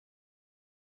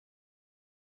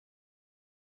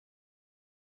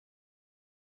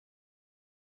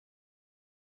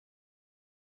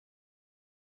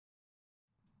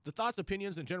The thoughts,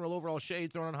 opinions, and general overall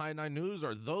shade thrown on High at 9 News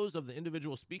are those of the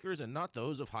individual speakers and not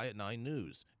those of High at 9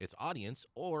 News, its audience,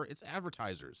 or its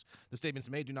advertisers. The statements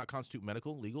made do not constitute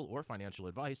medical, legal, or financial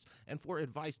advice, and for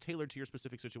advice tailored to your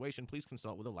specific situation, please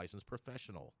consult with a licensed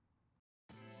professional.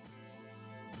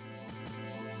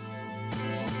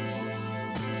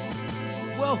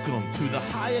 Welcome to the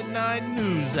High at 9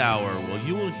 News Hour, where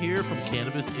you will hear from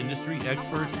cannabis industry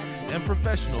experts and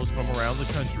professionals from around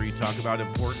the country talk about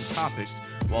important topics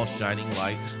while shining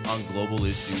light on global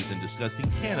issues and discussing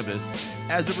cannabis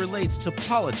as it relates to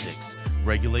politics,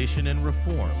 regulation and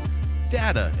reform,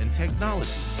 data and technology,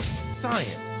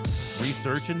 science,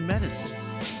 research and medicine,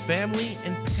 family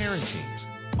and parenting,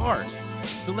 art,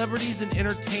 celebrities and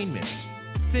entertainment,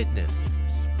 fitness,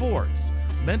 sports,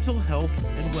 mental health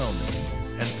and wellness,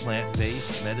 and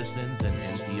plant-based medicines and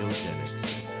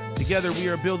entheogenics. Together, we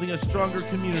are building a stronger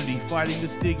community, fighting the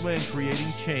stigma and creating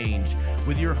change.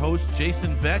 With your hosts,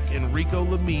 Jason Beck and Rico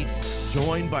Lamite,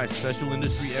 joined by special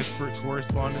industry expert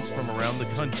correspondents from around the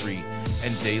country,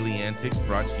 and daily antics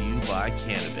brought to you by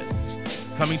Cannabis.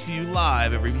 Coming to you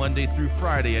live every Monday through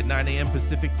Friday at 9 a.m.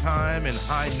 Pacific Time and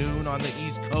high noon on the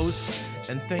East Coast.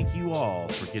 And thank you all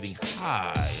for getting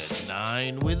high at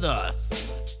 9 with us.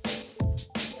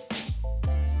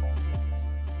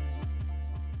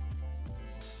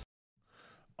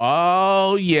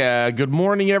 Oh, yeah. Good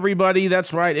morning, everybody.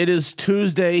 That's right. It is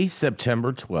Tuesday,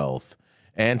 September 12th.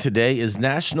 And today is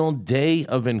National Day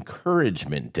of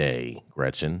Encouragement Day,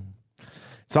 Gretchen.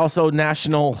 It's also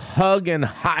National Hug and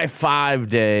High Five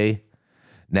Day,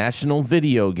 National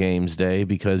Video Games Day,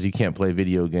 because you can't play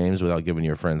video games without giving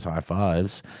your friends high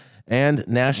fives, and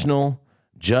National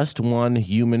Just One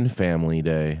Human Family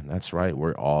Day. That's right.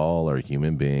 We all are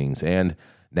human beings. And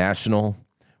National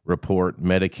Report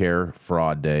Medicare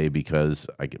Fraud Day, because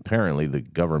apparently the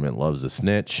government loves a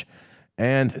snitch,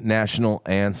 and National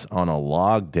Ants on a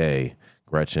Log Day,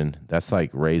 Gretchen. That's like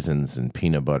raisins and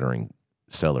peanut butter and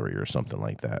celery or something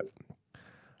like that.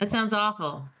 That sounds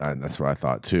awful. That's what I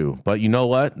thought too. But you know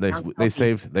what? They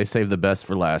saved the best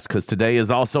for last, because today is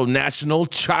also National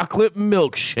Chocolate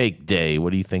Milkshake Day.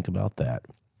 What do you think about that?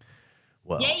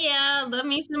 Well, yeah, love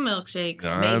me some milkshakes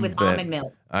made with almond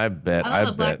milk. I bet. I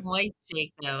love a black and white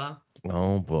shake though.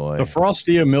 Oh boy, the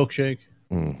Frosty a milkshake.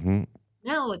 Mm-hmm.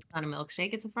 No, it's not a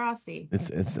milkshake. It's a Frosty.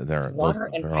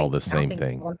 They're all the same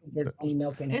thing. There's any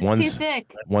milk in it. It's too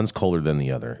thick. One's colder than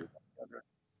the other.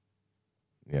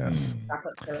 Yes.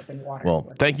 Chocolate syrup and water.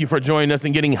 Well, thank you for joining us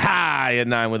and getting high at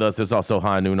 9 with us. It's also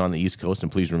high noon on the East Coast.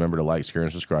 And please remember to like, share,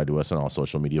 and subscribe to us on all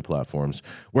social media platforms.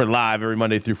 We're live every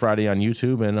Monday through Friday on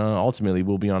YouTube. And ultimately,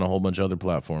 we'll be on a whole bunch of other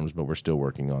platforms. But we're still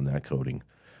working on that coding.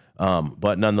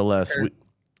 But nonetheless,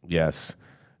 yes.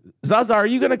 Zaza, are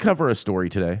you going to cover a story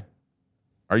today?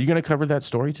 Are you going to cover that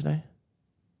story today?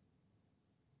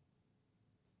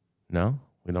 No?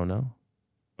 We don't know?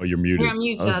 Oh, you're muted. You're on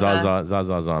mute, Zaza.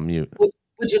 Zaza's on mute.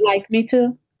 Would you like me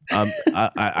to?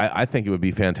 I think it would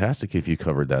be fantastic if you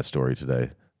covered that story today.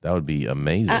 That would be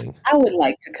amazing. I would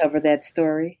like to cover that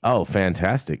story. Oh,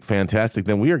 fantastic. Fantastic.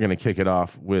 Then we are going to kick it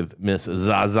off with Miss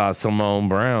Zaza Simone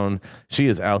Brown. She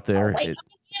is out there.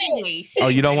 Oh,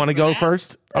 you don't want to go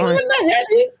first? All right.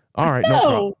 All right. No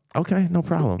problem. Okay, no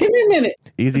problem. Give me a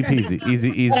minute. Easy peasy.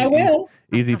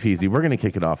 Easy peasy. We're going to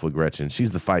kick it off with Gretchen.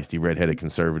 She's the feisty redheaded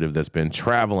conservative that's been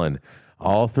traveling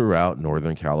all throughout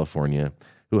Northern California,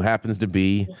 who happens to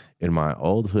be in my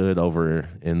old hood over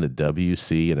in the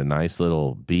WC at a nice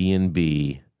little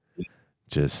B&B,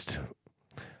 just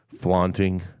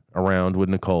flaunting around with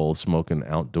Nicole, smoking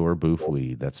outdoor boof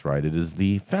weed. That's right. It is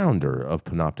the founder of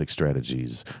Panoptic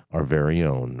Strategies, our very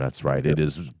own. That's right. It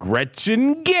is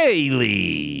Gretchen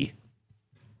Gailey.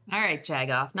 All right,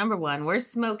 Jagoff. Number one, we're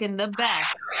smoking the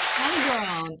best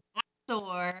homegrown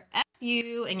outdoor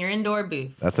FU in your indoor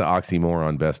booth. That's an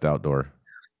oxymoron, best outdoor.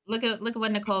 Look at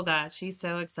what Nicole got. She's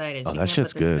so excited. Oh, that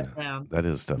shit's good. That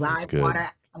is stuff that's good.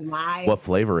 Live, what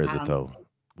flavor is it though?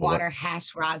 Water,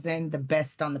 hash rosin, the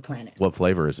best on the planet. What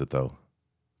flavor is it though?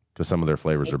 Because some of their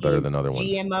flavors are better than other ones.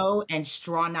 GMO and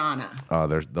straw nana.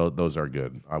 Those are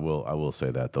good. I will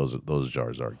say that those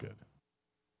jars are good.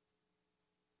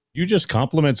 You just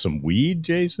compliment some weed,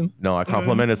 Jason? No, I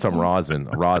complimented some rosin,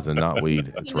 not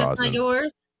weed. It's rosin. Not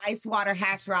yours. Ice water,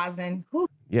 hash rosin. Whew.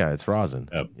 Yeah, it's rosin.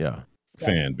 Yep. Yeah.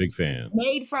 Big fan.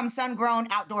 Made from sun-grown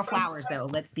outdoor flowers, though.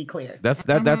 Let's be clear. That's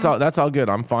all good.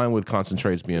 I'm fine with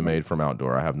concentrates being made from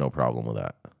outdoor. I have no problem with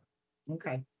that.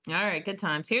 Okay. All right, good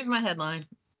times. Here's my headline.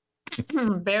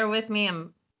 Bear with me.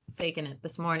 I'm faking it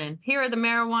this morning. Here are the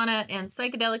marijuana and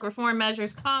psychedelic reform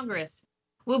measures Congress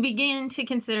will begin to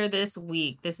consider this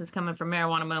week. This is coming from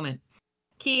Marijuana Moment.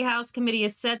 Key House committee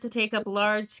is set to take up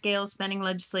large-scale spending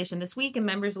legislation this week, and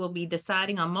members will be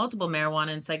deciding on multiple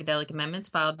marijuana and psychedelic amendments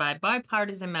filed by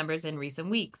bipartisan members in recent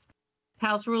weeks.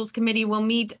 House Rules Committee will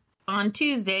meet on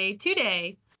Tuesday,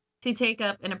 today, to take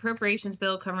up an appropriations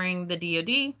bill covering the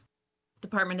DoD,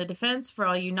 Department of Defense, for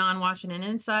all you non-Washington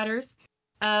insiders.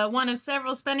 One of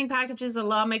several spending packages the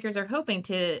lawmakers are hoping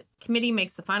to. Committee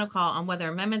makes the final call on whether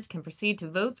amendments can proceed to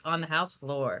votes on the House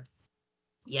floor.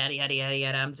 Yada, yada, yada,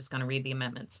 yada. I'm just going to read the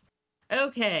amendments.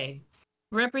 Okay.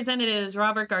 Representatives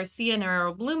Robert Garcia and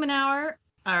Earl Blumenauer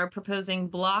are proposing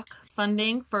block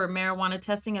funding for marijuana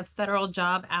testing of federal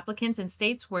job applicants in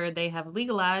states where they have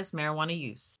legalized marijuana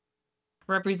use.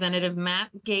 Representative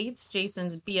Matt Gaetz,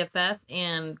 Jason's BFF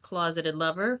and closeted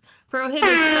lover, prohibits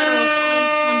federal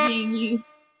funds from being used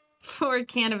for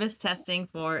cannabis testing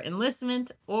for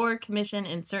enlistment or commission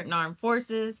in certain armed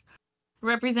forces.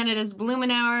 Representatives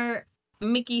Blumenauer,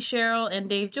 Mickey Sherrill, and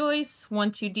Dave Joyce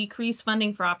want to decrease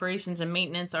funding for operations and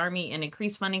maintenance Army and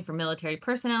increase funding for military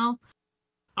personnel.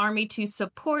 Army to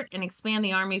support and expand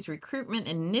the Army's recruitment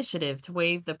initiative to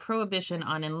waive the prohibition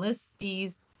on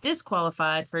enlistees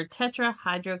disqualified for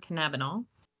tetrahydrocannabinol.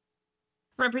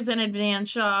 Representative Dan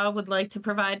Shaw would like to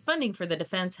provide funding for the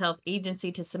Defense Health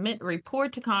Agency to submit a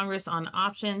report to Congress on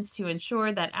options to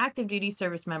ensure that active duty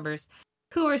service members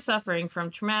who are suffering from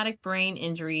traumatic brain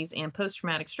injuries and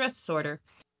post-traumatic stress disorder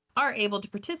are able to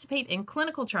participate in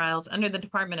clinical trials under the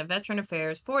Department of Veteran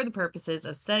Affairs for the purposes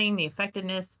of studying the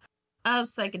effectiveness of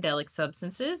psychedelic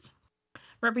substances.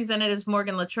 Representatives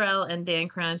Morgan Luttrell and Dan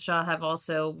Crenshaw have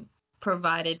also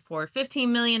provided for $15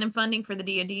 million in funding for the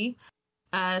DoD.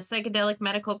 Psychedelic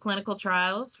medical clinical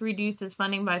trials reduces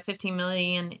funding by $15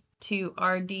 million to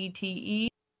RDTE.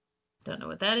 Don't know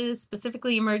what that is.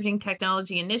 Specifically, emerging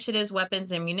technology initiatives,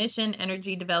 weapons, ammunition,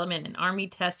 energy development, and Army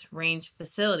test range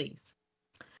facilities.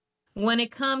 When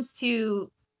it comes to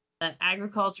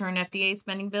agriculture and FDA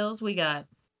spending bills, we got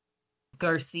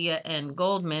Garcia and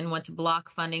Goldman want to block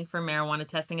funding for marijuana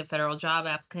testing of federal job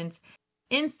applicants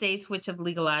in states which have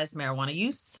legalized marijuana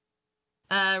use.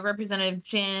 Representative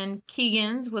Jan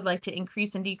Keegans would like to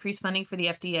increase and decrease funding for the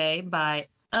FDA by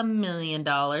 $1 million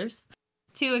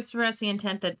to express the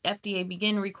intent that FDA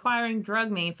begin requiring drug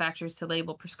manufacturers to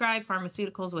label prescribed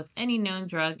pharmaceuticals with any known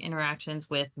drug interactions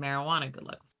with marijuana. Good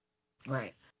luck.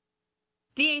 Right.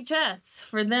 DHS,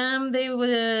 for them, they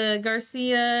would,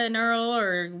 Garcia and Earl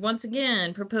are once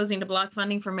again proposing to block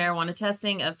funding for marijuana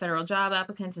testing of federal job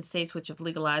applicants in states which have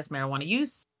legalized marijuana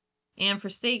use. And for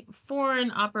state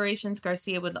foreign operations,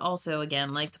 Garcia would also,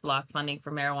 again, like to block funding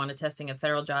for marijuana testing of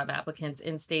federal job applicants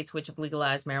in states which have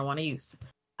legalized marijuana use.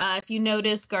 If you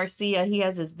notice, Garcia, he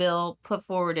has his bill put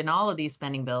forward in all of these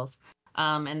spending bills,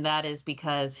 and that is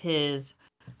because his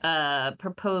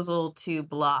proposal to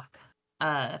block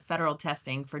federal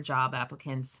testing for job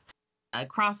applicants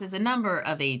crosses a number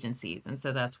of agencies, and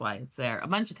so that's why it's there a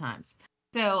bunch of times.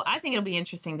 So I think it'll be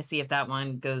interesting to see if that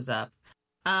one goes up.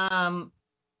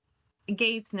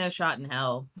 Gates, no shot in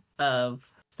hell of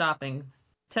stopping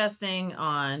testing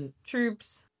on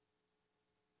troops.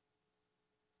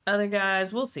 Other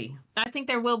guys, we'll see. I think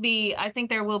there will be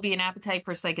an appetite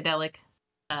for psychedelic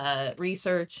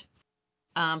research,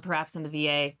 perhaps in the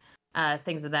VA,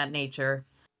 things of that nature.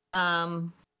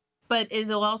 But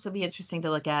it'll also be interesting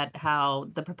to look at how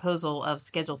the proposal of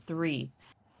Schedule 3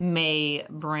 may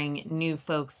bring new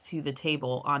folks to the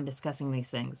table on discussing these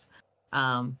things.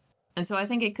 And so I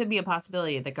think it could be a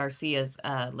possibility that Garcia's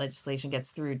legislation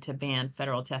gets through to ban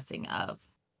federal testing of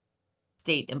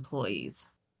state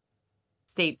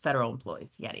federal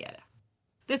employees, yada, yada.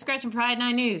 This is Gretchen for High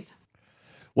 9 News.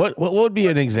 What would be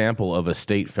an example of a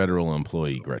state federal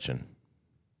employee, Gretchen?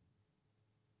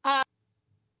 A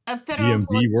federal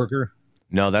DMV worker?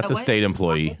 No, that's a what? state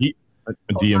employee. A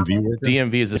DMV worker?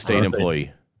 DMV is a state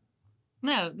employee.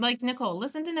 No, like Nicole.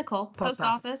 Listen to Nicole. Post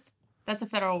office. That's a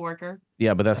federal worker.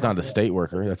 Yeah, but that's not a state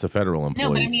worker. That's a federal employee.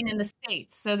 No, but I mean in the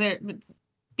states. So they're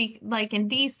like in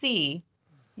DC,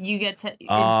 you get to.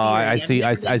 I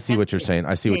see what you're saying.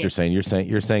 I see what you're saying.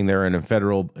 You're saying they're a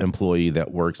federal employee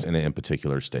that works in a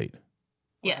particular state.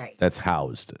 Yes. That's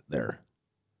housed there.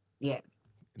 Yeah.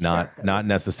 Not Sure. not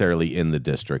necessarily in the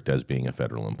district as being a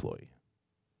federal employee.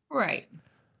 Right.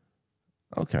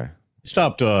 Okay.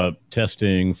 Stopped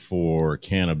testing for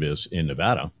cannabis in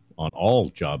Nevada on all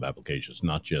job applications,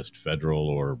 not just federal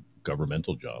or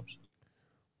governmental jobs.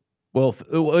 Well,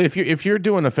 if you're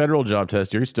doing a federal job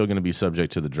test, you're still going to be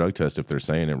subject to the drug test if they're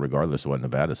saying it, regardless of what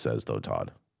Nevada says, though,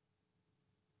 Todd.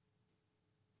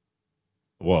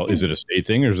 Well, is it a state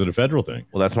thing or is it a federal thing?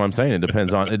 Well, that's what I'm saying. It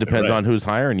depends on Right. on who's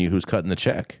hiring you, who's cutting the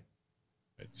check.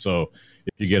 So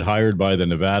if you get hired by the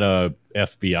Nevada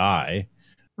FBI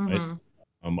right?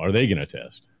 Are they going to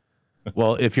test?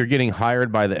 Well, if you're getting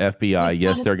hired by the FBI, It's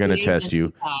yes, not a they're going to state test you.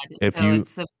 agency, Todd, If so you,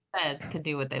 it's the feds could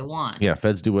do what they want. yeah,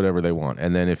 feds do whatever they want.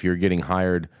 And then if you're getting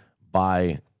hired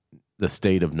by the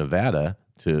state of Nevada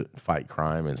to fight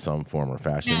crime in some form or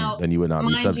fashion, Now, then you would not be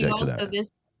mind you, subject to also, that.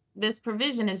 this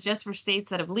provision is just for states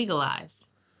that have legalized.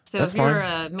 So That's if you're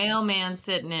fine. a mailman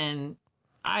sitting in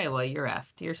Iowa, you're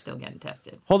effed. You're still getting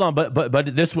tested. Hold on, but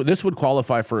this would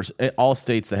qualify for all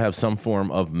states that have some form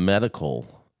of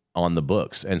medical on the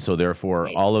books, and so therefore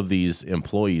Right. all of these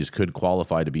employees could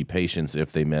qualify to be patients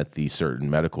if they met the certain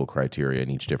medical criteria in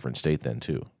each different state. Then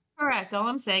too. Correct. All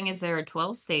I'm saying is there are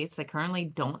 12 states that currently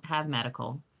don't have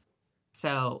medical,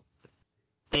 so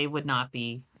they would not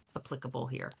be applicable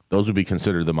here. Those would be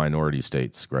considered the minority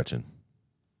states, Gretchen.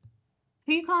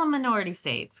 Who you call minority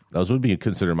states? Those would be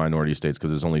considered minority states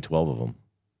because there's only 12 of them.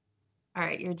 All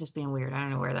right, you're just being weird. I don't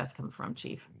know where that's coming from,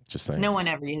 Chief. Just saying. No one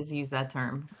ever has used that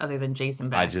term other than Jason I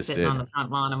Beck just sitting did. on the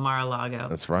front lawn of Mar-a-Lago.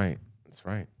 That's right. That's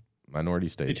right. Minority They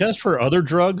states. test for other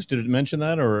drugs. Did it mention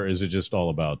that, or is it just all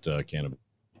about cannabis?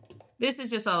 This is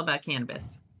just all about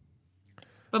cannabis.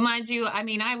 But mind you, I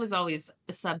mean, I was always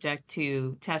subject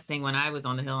to testing when I was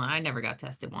on the Hill, and I never got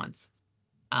tested once.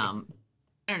 I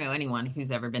don't know anyone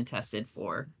who's ever been tested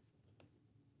for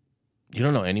You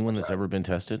don't know anyone that's ever been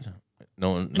tested?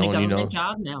 No one, in no a one you know government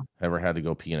job. No, ever had to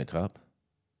go pee in a cup?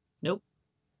 nope.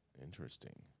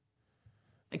 Interesting.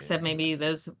 Except maybe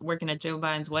those working at Joe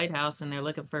Biden's White House, and they're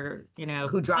looking for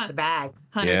Who dropped the bag?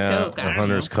 Hunter's yeah, Coke. I don't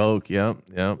Hunter's know. Coke. Yep,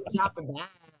 yep. Who dropped the bag?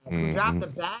 Who dropped the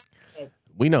bag?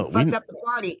 We know. Fucked up the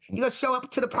party. You gonna show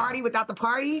up to the party without the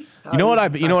party? You know what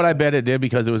I bet it did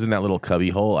because it was in that little cubby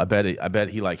hole. I bet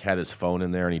he like had his phone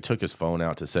in there and he took his phone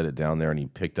out to set it down there and he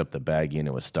picked up the baggie and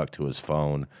it was stuck to his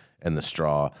phone and the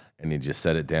straw and he just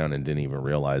set it down and didn't even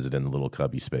realize it in the little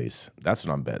cubby space. That's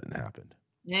what I'm betting happened.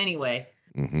 Anyway,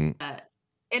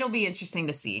 it'll be interesting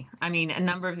to see. I mean, a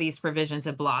number of these provisions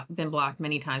have been blocked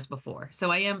many times before. So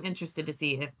I am interested to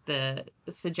see if the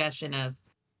suggestion of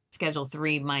Schedule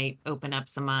 3 might open up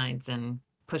some minds and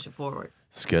push it forward.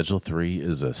 Schedule 3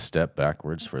 is a step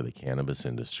backwards for the cannabis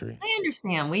industry. I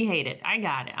understand. We hate it. I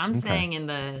got it. I'm saying in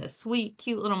the sweet,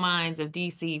 cute little minds of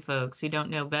DC folks who don't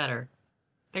know better,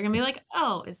 they're going to be like,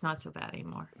 oh, it's not so bad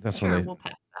anymore. That's sure, when we'll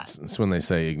pass that. That's when they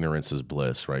say ignorance is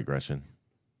bliss, right, Gretchen?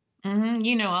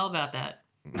 You know all about that.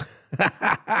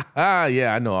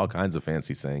 Yeah, I know all kinds of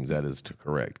fancy sayings. That is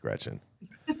correct, Gretchen.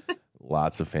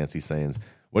 Lots of fancy sayings.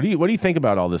 What do you think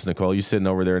about all this, Nicole? You sitting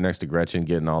over there next to Gretchen,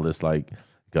 getting all this like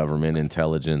government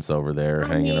intelligence over there,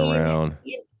 hanging around.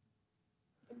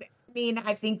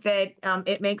 I think that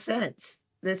it makes sense.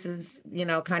 This is,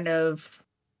 kind of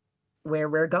where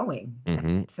we're going.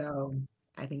 Mm-hmm. So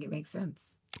I think it makes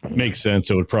sense. It makes sense.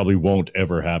 So it probably won't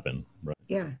ever happen. Right?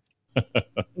 Yeah.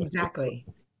 Exactly.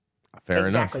 Fair enough.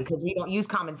 Exactly, because we don't use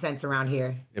common sense around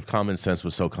here. If common sense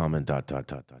was so common, ... is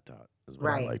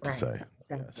what I like to say.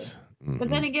 Exactly. Yes. But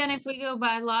then again, if we go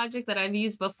by logic that I've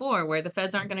used before, where the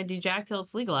feds aren't going to do jack till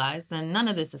it's legalized, then none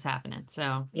of this is happening.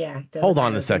 So Yeah. Hold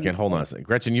on a second.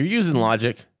 Gretchen, you're using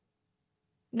logic.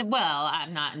 well,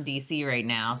 I'm not in DC right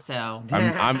now, so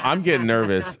I'm getting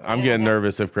nervous. I'm getting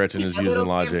nervous if Gretchen is A using little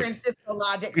San logic. Francisco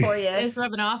logic for you. it's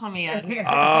rubbing off on me out here.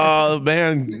 Oh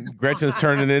man, Gretchen's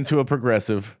turning into a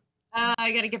progressive.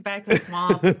 I got to get back to the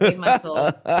swamp to save my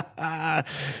soul.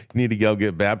 Need to go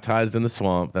get baptized in the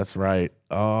swamp. That's right.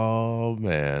 Oh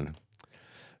man,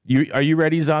 are you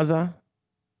ready, Zaza?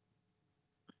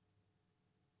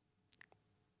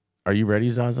 Are you ready,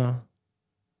 Zaza?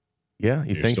 Yeah,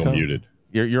 you You're think still so? muted.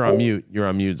 You're on mute. You're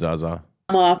on mute, Zaza.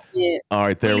 I'm off it. All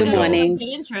right, there You we Good go. know, morning. good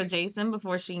intro, Jason,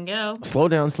 before she can go. Slow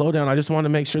down. I just wanted to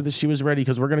make sure that she was ready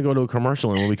because we're going to go to a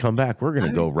commercial. And when we come back, we're going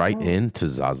to go right into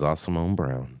Zaza Simone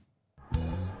Brown.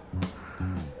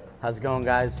 How's it going,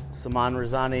 guys? Saman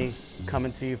Razani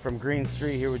coming to you from Green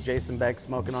Street here with Jason Beck,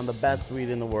 smoking on the best weed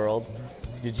in the world.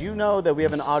 Did you know that we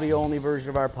have an audio-only version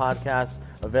of our podcast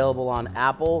available on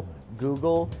Apple,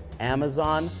 Google,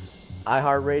 Amazon,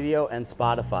 iHeartRadio, and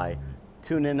Spotify?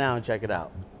 Tune in now and check it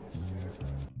out.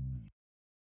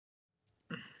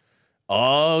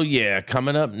 Oh, yeah.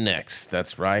 Coming up next.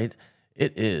 That's right.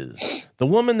 It is the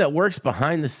woman that works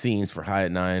behind the scenes for High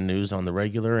at 9 News on the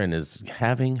regular and is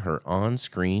having her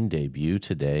on-screen debut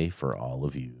today for all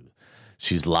of you.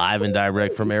 She's live and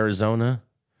direct from Arizona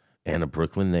and a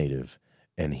Brooklyn native.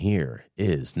 And here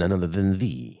is none other than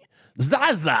the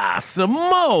Zaza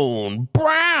Simone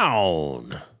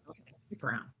Brown.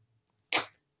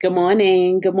 Good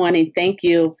morning. Good morning. Thank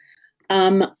you.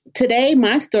 Today,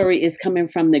 my story is coming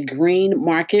from the Green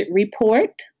Market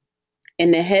Report.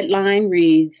 And the headline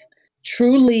reads,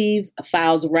 Trulieve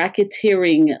files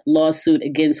racketeering lawsuit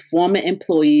against former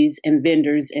employees and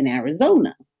vendors in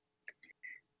Arizona.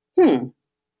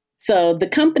 So the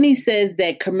company says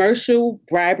that commercial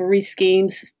bribery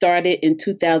schemes started in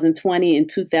 2020 and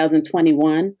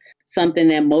 2021, something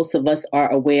that most of us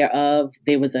are aware of.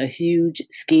 There was a huge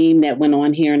scheme that went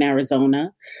on here in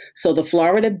Arizona. So the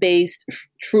Florida-based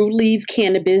Trulieve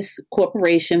Cannabis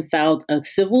Corporation filed a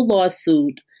civil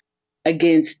lawsuit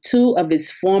against 2 of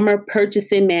its former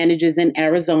purchasing managers in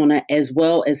Arizona, as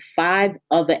well as 5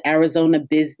 other Arizona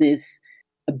businesses,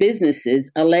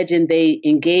 alleging they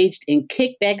engaged in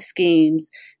kickback schemes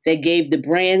that gave the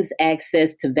brands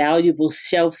access to valuable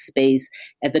shelf space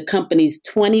at the company's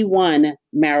 21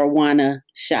 marijuana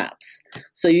shops.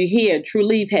 So you hear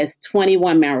Trulieve has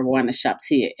 21 marijuana shops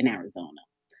here in Arizona.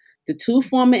 The 2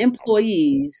 former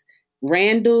employees,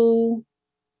 Randall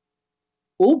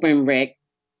Uberrecken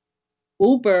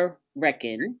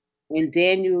and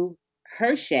Daniel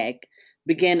Hershak,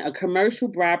 began a commercial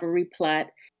bribery plot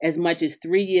as much as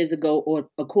 3 years ago, or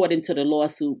according to the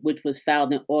lawsuit, which was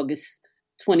filed in August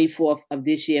 24th of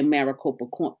this year in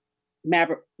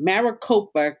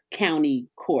Maricopa County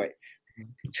courts.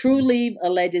 Trulieve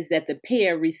alleges that the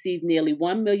pair received nearly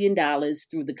 $1 million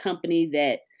through the company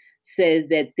that says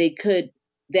that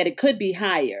it could be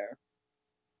higher.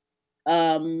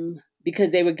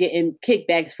 Because they were getting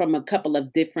kickbacks from a couple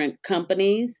of different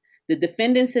companies. The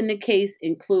defendants in the case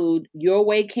include Your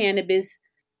Way Cannabis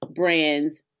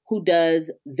Brands, who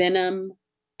does venom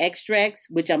extracts,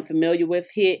 which I'm familiar with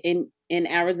here in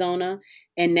Arizona,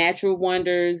 and Natural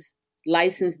Wonders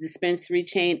licensed dispensary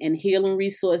chain, and Healing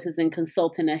Resources and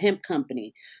Consulting, a hemp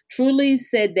company. Trulieve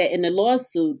said that in the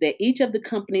lawsuit that each of the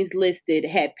companies listed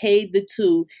had paid the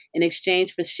 2 in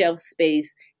exchange for shelf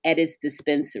space at its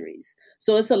dispensaries.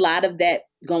 So it's a lot of that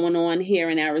going on here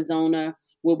in Arizona,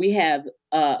 where we have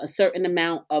a certain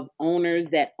amount of owners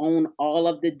that own all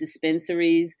of the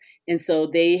dispensaries. And so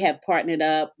they have partnered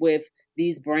up with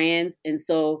these brands. And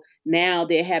so now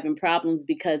they're having problems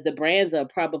because the brands are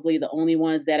probably the only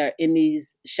ones that are in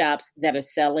these shops that are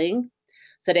selling.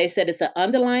 So they said it's an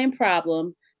underlying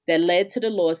problem that led to the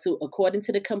lawsuit. According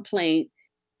to the complaint,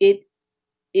 it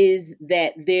is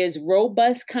that there's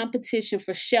robust competition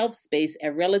for shelf space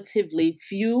at relatively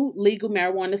few legal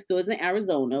marijuana stores in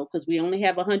Arizona, because we only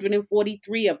have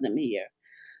 143 of them here.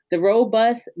 The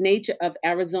robust nature of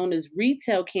Arizona's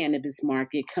retail cannabis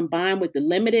market, combined with the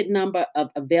limited number of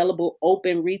available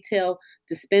open retail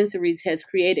dispensaries, has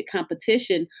created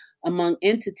competition among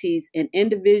entities and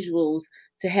individuals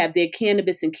to have their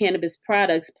cannabis and cannabis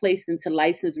products placed into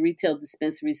licensed retail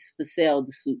dispensaries for sale,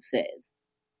 the suit says.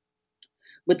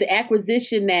 With the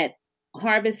acquisition that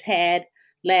Harvest had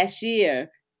last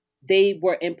year, they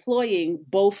were employing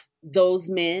both those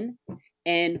men,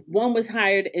 and one was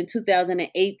hired in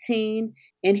 2018,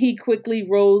 and he quickly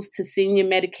rose to senior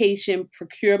medication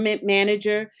procurement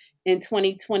manager in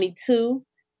 2022,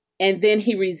 and then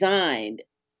he resigned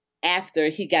after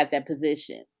he got that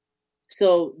position.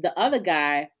 So the other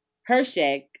guy,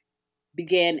 Hershak,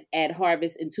 began at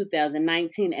Harvest in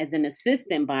 2019 as an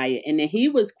assistant buyer, and then he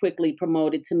was quickly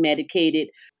promoted to medicated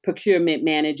procurement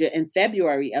manager in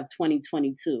February of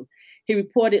 2022. He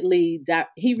reported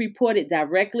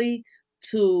directly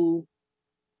to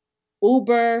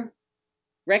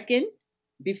Uberrecken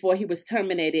before he was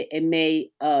terminated in May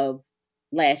of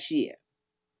last year.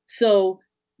 So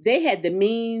they had the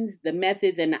means, the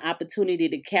methods, and the opportunity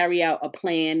to carry out a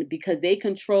plan because they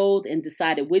controlled and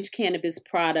decided which cannabis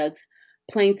products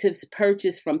plaintiffs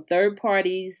purchased from third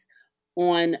parties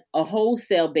on a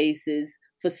wholesale basis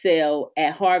for sale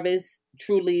at Harvest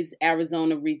Trulieve's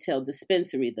Arizona retail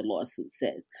dispensary, the lawsuit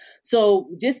says. So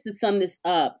just to sum this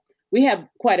up, we have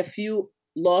quite a few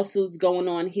lawsuits going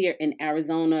on here in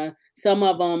Arizona. Some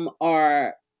of them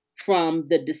are from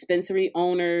the dispensary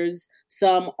owners.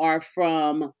 Some are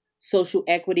from social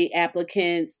equity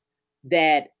applicants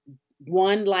that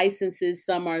won licenses.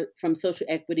 Some are from social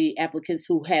equity applicants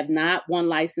who have not won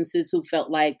licenses, who felt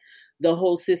like the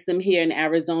whole system here in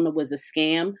Arizona was a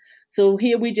scam. So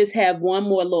here we just have one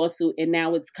more lawsuit, and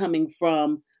now it's coming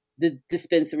from the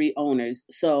dispensary owners.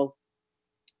 So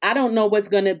I don't know what's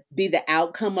going to be the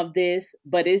outcome of this,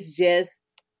 but it just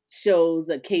shows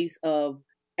a case of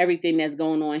everything that's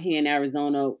going on here in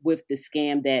Arizona with the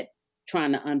scam that's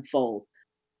trying to unfold.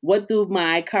 What do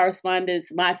my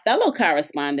fellow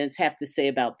correspondents have to say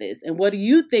about this? And what do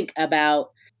you think about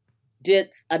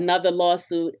just another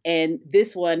lawsuit, and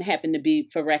this one happened to be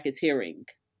for racketeering?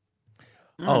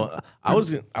 Oh, I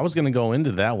was going to go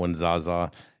into that one,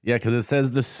 Zaza. Yeah, because it says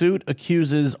the suit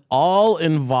accuses all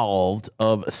involved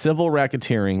of civil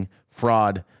racketeering,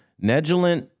 fraud,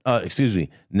 negligent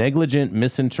negligent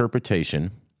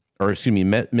misinterpretation,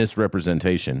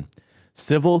 misrepresentation,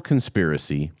 civil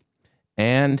conspiracy,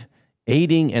 and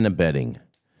aiding and abetting.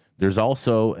 There's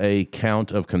also a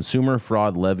count of consumer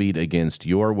fraud levied against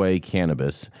Your Way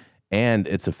Cannabis and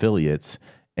its affiliates,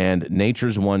 and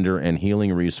Nature's Wonder and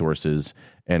Healing Resources,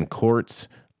 and counts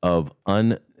of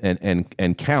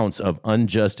counts of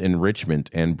unjust enrichment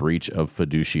and breach of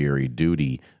fiduciary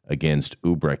duty against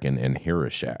Ubrechen and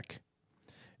Hirashak.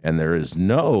 And there is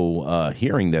no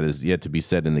hearing that is yet to be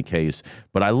set in the case.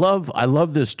 But I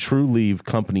love this True Leave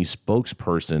company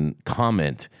spokesperson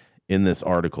comment in this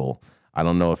article. I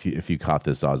don't know if you caught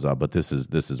this, Azza, but this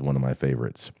is one of my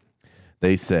favorites.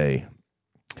 They say,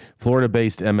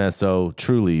 Florida-based MSO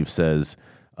True Leave says,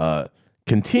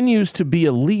 continues to be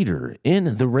a leader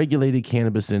in the regulated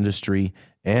cannabis industry,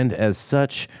 and as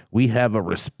such, we have a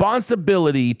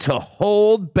responsibility to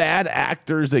hold bad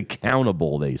actors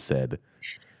accountable, they said.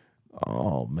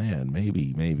 Oh, man,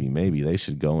 maybe they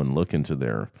should go and look into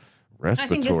their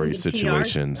respiratory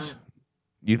situations.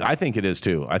 I think it is,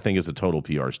 too. I think it's a total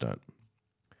PR stunt.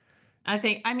 Well,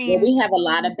 we have a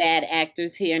lot of bad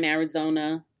actors here in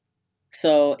Arizona,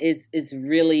 so it's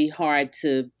really hard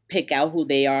to pick out who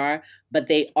they are, but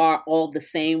they are all the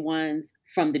same ones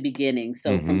from the beginning.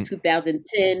 So from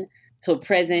 2010 till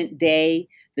present day,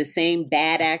 the same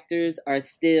bad actors are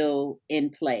still in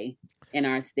play in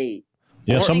our state.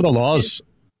 Yeah, some of the laws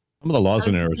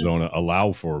in Arizona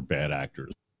allow for bad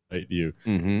actors. Right? You're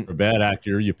a bad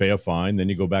actor, you pay a fine, then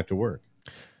you go back to work.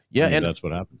 Yeah, and that's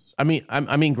what happens. I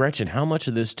mean, Gretchen, how much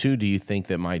of this too do you think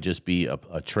that might just be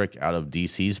a trick out of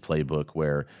DC's playbook,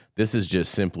 where this is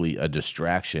just simply a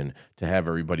distraction to have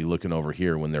everybody looking over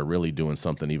here when they're really doing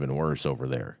something even worse over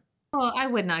there? Well, I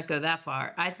would not go that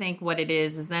far. I think what it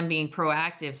is them being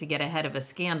proactive to get ahead of a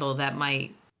scandal that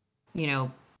might,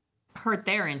 hurt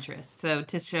their interests. So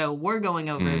to show we're going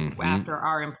over after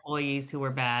our employees who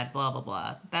are bad, blah, blah,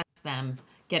 blah. That's them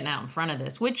getting out in front of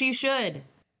this, which you should.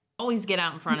 Always get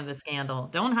out in front of the scandal.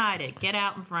 Don't hide it. Get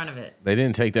out in front of it. They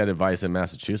didn't take that advice in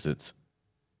Massachusetts.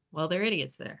 Well, they're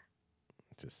idiots there.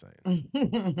 Just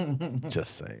saying.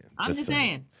 Just saying. I'm just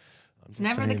saying. It's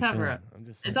never the cover-up.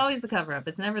 It's always the cover-up.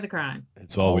 It's never the crime.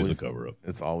 It's always the cover-up.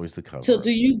 It's always the cover-up. So do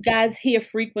you guys hear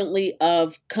frequently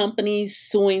of companies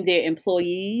suing their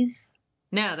employees?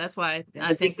 No, that's why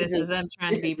I think this is them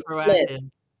trying to be proactive.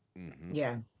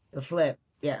 Yeah, the flip.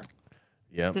 Yeah.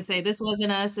 Yeah. To say this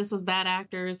wasn't us, this was bad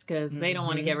actors, because they don't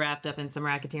want to get wrapped up in some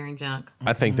racketeering junk.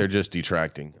 I think they're just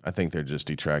detracting. Trying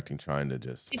to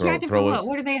just throw what? it.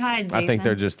 What are they hiding, Jason? I think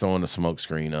they're just throwing a smoke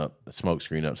screen up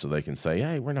so they can say,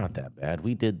 hey, we're not that bad.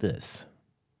 We did this.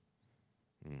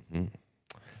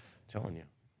 Telling you.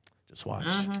 Just watch.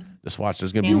 Just watch.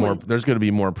 There's gonna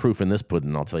be more proof in this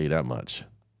pudding, I'll tell you that much.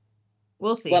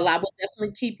 We'll see. Well, I will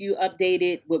definitely keep you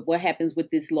updated with what happens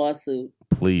with this lawsuit.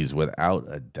 Please, without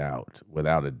a doubt.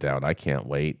 I can't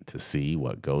wait to see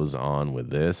what goes on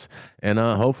with this. And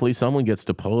hopefully someone gets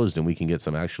deposed and we can get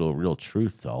some actual real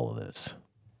truth to all of this.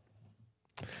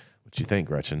 What you think,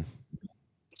 Gretchen?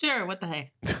 Sure, what the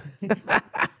heck?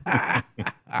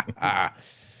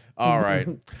 All right.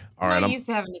 I'm not used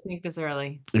to having to think this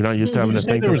early. You're not used to having to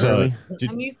think this early?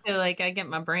 I'm used to, I get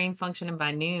my brain functioning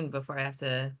by noon before I have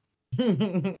to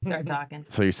start talking.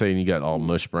 So you're saying you got all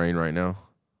mush brain right now?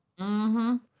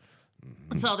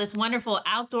 It's all this wonderful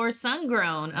outdoor sun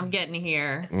grown I'm getting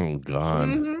here. Oh,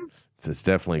 God. It's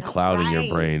definitely clouding your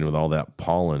brain with all that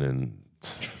pollen and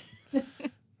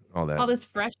all this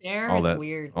fresh air. It's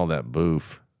weird. All that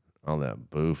boof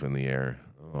in the air.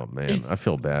 Oh, man. I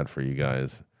feel bad for you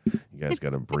guys. You guys got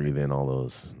to breathe in all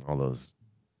those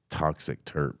toxic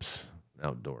terps,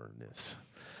 outdoorness.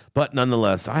 But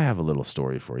nonetheless, I have a little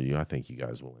story for you. I think you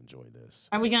guys will enjoy this.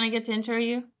 Are we going to get to intro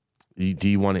you? Do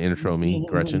you want to intro me,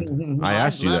 Gretchen? I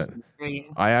asked you that.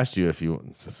 I asked you if you.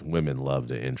 Women love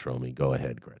to intro me. Go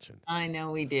ahead, Gretchen. I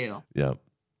know we do. Yep.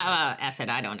 F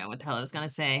it. I don't know what the hell I was going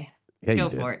to say. Yeah, Go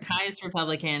for it. Highest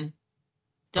Republican.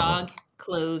 Dog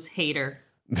clothes hater.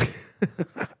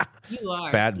 You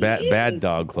are. Bad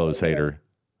dog clothes hater.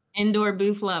 Indoor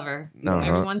booth lover.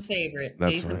 Everyone's favorite.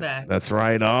 Jason Beck. That's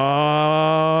right.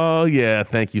 Oh, yeah.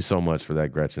 Thank you so much for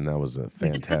that, Gretchen. That was a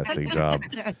fantastic job.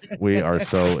 We are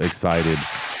so excited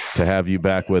to have you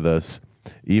back with us.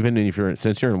 Even if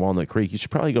since you're in Walnut Creek, you should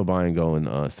probably go by and go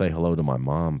and say hello to my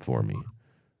mom for me.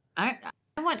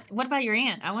 What about your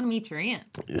aunt? I want to meet your aunt.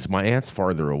 My aunt's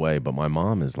farther away, but my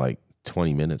mom is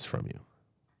 20 minutes from you.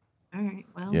 All right.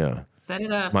 Well, yeah. Set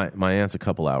it up. My aunt's a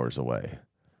couple hours away.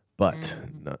 But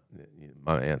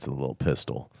my aunt's a little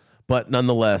pistol. But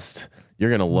nonetheless, you're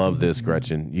going to love this,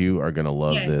 Gretchen. You are going to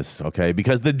love this, okay?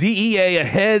 Because the DEA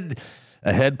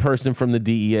A head person from the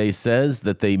DEA says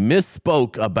that they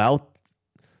misspoke about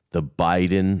the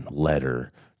Biden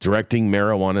letter directing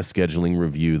marijuana scheduling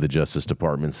review, the Justice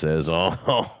Department says.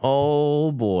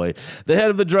 Oh, boy. The head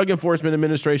of the Drug Enforcement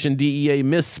Administration, DEA,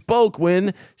 misspoke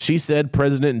when she said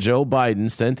President Joe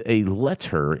Biden sent a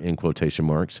letter, in quotation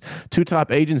marks, to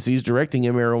top agencies directing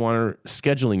a marijuana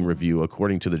scheduling review,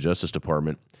 according to the Justice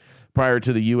Department. Prior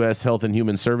to the U.S. Health and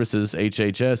Human Services,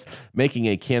 HHS, making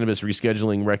a cannabis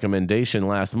rescheduling recommendation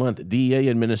last month, DEA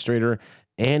Administrator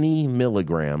Annie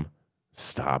Milgram,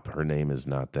 stop, her name is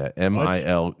not that,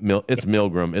 M-I-L, it's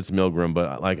Milgram,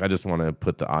 but like I just want to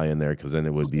put the I in there because then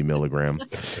it would be milligram,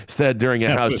 said during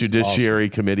a House Judiciary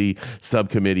Committee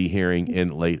subcommittee hearing in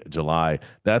late July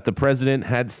that the president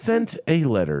had sent a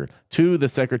letter to the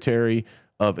Secretary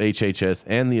of HHS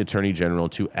and the Attorney General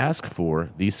to ask for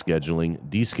the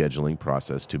descheduling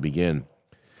process to begin.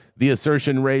 The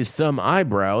assertion raised some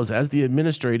eyebrows as the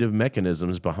administrative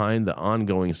mechanisms behind the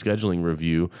ongoing scheduling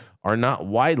review are not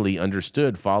widely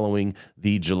understood following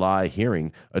the July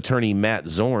hearing. Attorney Matt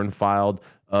Zorn filed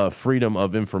a Freedom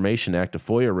of Information Act, a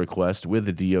FOIA request with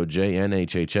the DOJ and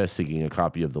HHS seeking a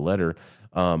copy of the letter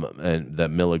and that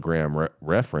Milligram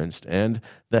referenced. And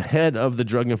the head of the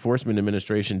Drug Enforcement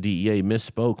Administration, DEA,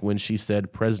 misspoke when she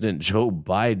said President Joe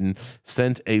Biden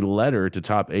sent a letter to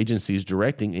top agencies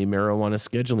directing a marijuana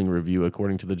scheduling review,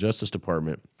 according to the Justice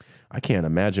Department. I can't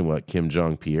imagine what Kim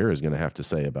Jong-Pierre is going to have to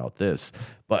say about this.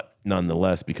 But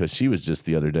nonetheless, because she was just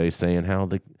the other day saying how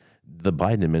the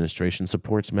Biden administration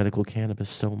supports medical cannabis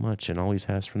so much and always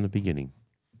has from the beginning.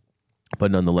 But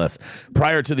nonetheless,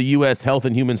 prior to the U.S. Health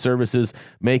and Human Services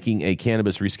making a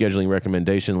cannabis rescheduling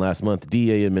recommendation last month,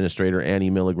 DEA Administrator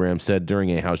Annie Milgram said during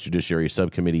a House Judiciary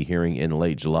Subcommittee hearing in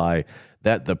late July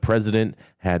that the president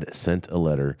had sent a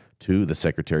letter to the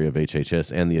Secretary of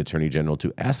HHS and the Attorney General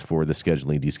to ask for the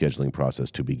descheduling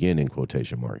process to begin, in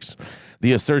quotation marks.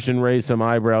 The assertion raised some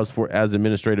eyebrows as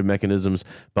administrative mechanisms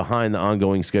behind the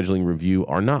ongoing scheduling review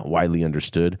are not widely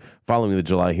understood. Following the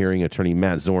July hearing, Attorney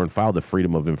Matt Zorn filed the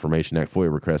Freedom of Information Act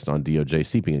FOIA request on DOJ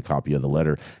seeking a copy of the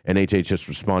letter, and HHS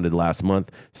responded last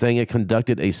month saying it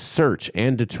conducted a search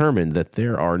and determined that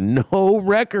there are no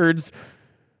records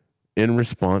in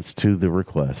response to the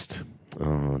request.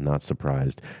 Oh, not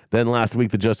surprised. Then last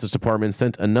week, the Justice Department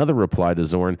sent another reply to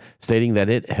Zorn stating that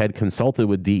it had consulted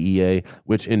with DEA,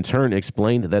 which in turn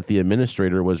explained that the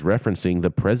administrator was referencing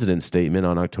the president's statement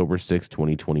on October 6,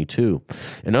 2022.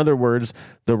 In other words,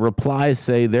 the replies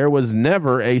say there was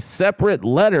never a separate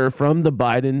letter from the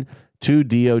Biden to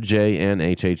DOJ and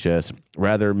HHS.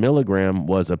 Rather, Milligram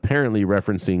was apparently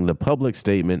referencing the public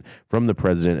statement from the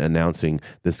president announcing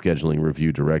the scheduling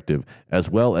review directive, as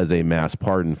well as a mass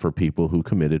pardon for people who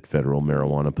committed federal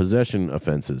marijuana possession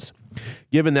offenses.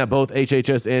 Given that both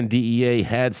HHS and DEA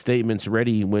had statements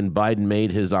ready when Biden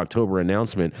made his October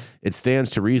announcement, it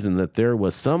stands to reason that there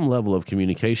was some level of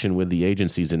communication with the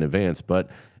agencies in advance,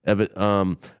 but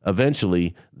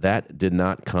eventually that did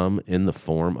not come in the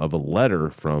form of a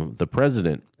letter from the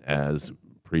president, as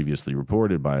previously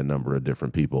reported by a number of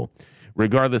different people.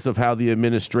 Regardless of how the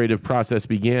administrative process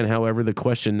began, however, the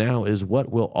question now is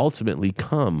what will ultimately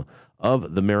come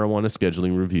of the marijuana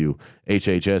scheduling review.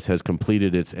 HHS has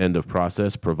completed its end of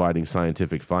process, providing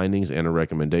scientific findings and a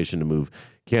recommendation to move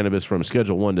cannabis from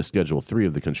Schedule 1 to Schedule 3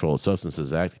 of the Controlled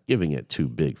Substances Act, giving it to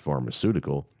big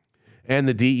pharmaceutical. And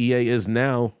the DEA is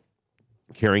now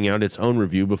carrying out its own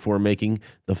review before making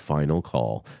the final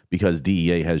call. Because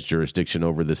DEA has jurisdiction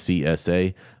over the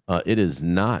CSA, it is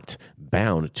not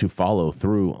bound to follow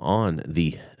through on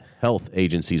the health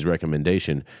agency's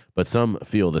recommendation, but some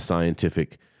feel the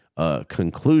scientific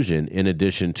conclusion, in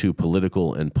addition to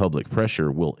political and public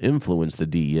pressure, will influence the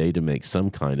DEA to make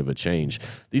some kind of a change.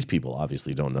 These people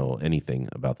obviously don't know anything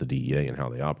about the DEA and how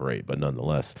they operate, but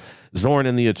nonetheless, Zorn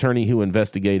and the attorney who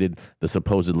investigated the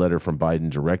supposed letter from Biden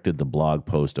directed the blog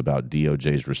post about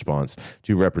DOJ's response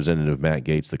to Representative Matt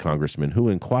Gaetz, the congressman who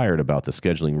inquired about the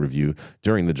scheduling review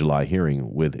during the July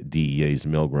hearing with DEA's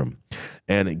Milgram.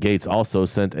 And Gaetz also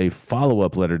sent a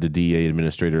follow-up letter to DEA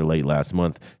Administrator late last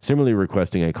month, similarly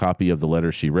requesting a copy of the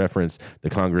letter she referenced. The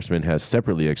congressman has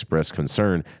separately expressed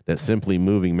concern that simply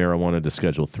moving marijuana to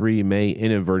Schedule 3 may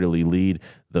inadvertently lead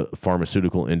the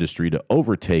pharmaceutical industry to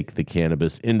overtake the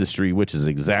cannabis industry, which is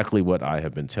exactly what I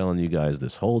have been telling you guys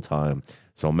this whole time.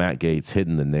 So Matt Gaetz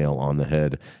hitting the nail on the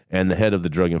head. And the head of the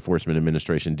Drug Enforcement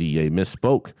Administration, DEA,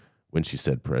 misspoke when she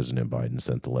said President Biden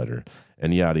sent the letter,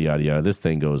 and yada, yada, yada. This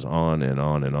thing goes on and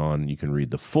on and on. You can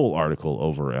read the full article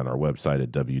over on our website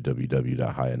at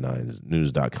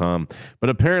www.high9news.com. But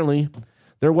apparently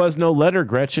there was no letter,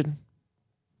 Gretchen.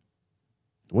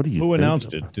 What do you think? Who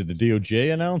announced it? Did the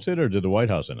DOJ announce it or did the White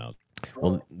House announce it?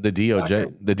 Well, the DOJ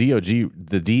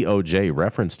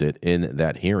referenced it in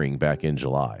that hearing back in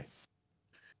July.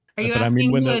 Are you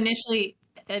asking who initially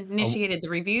initiated the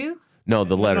review? No,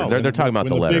 the letter. They're talking about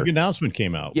the letter. The big announcement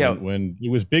came out. Yeah, when it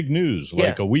was big news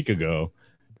like a week ago.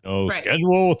 Right.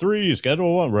 Schedule 3,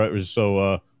 Schedule 1. Right.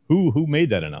 So who made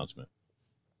that announcement?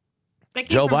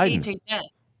 Joe Biden.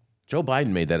 Joe Biden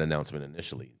made that announcement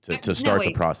initially to start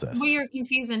the process. We are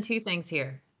confusing two things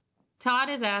here. Todd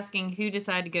is asking who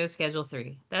decided to go Schedule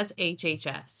 3. That's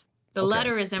HHS. The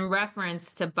letter is in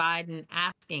reference to Biden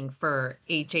asking for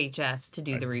HHS to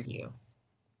do the review.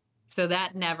 So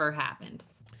that never happened.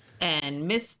 And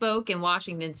misspoke and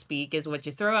Washington speak is what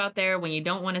you throw out there when you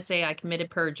don't want to say I committed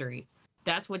perjury.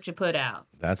 That's what you put out.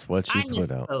 That's what you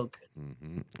put out.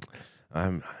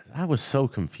 Mm-hmm. I was so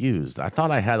confused. I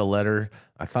thought I had a letter.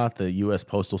 I thought the U.S.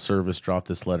 Postal Service dropped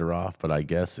this letter off, but I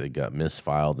guess it got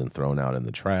misfiled and thrown out in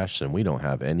the trash, and we don't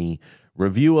have any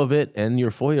review of it, and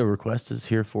your FOIA request is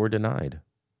herefore denied.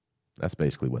 That's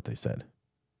basically what they said.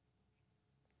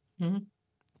 Mm-hmm.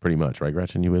 Pretty much, right,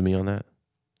 Gretchen? You with me on that?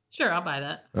 Sure, I'll buy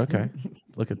that. Okay.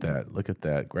 Look at that. Look at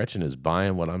that. Gretchen is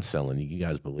buying what I'm selling. You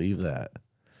guys believe that?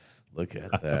 Look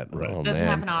at that. Right. Oh, doesn't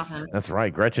happen often. That's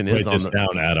right. Gretchen is on the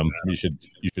down, Adam. You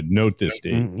should note this,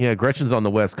 Dave. Yeah, Gretchen's on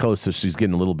the West Coast, so she's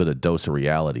getting a little bit of dose of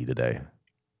reality today.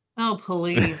 Oh,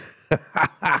 please. Well,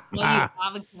 you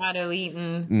avocado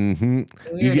eating. Mm-hmm.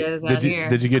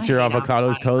 Did you get your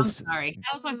avocado toast? I'm sorry.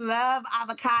 I love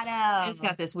avocado. It's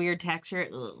got this weird texture.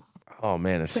 Ugh. Oh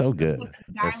man, it's so good.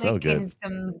 It's so good. And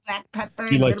some black pepper.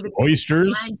 Do you like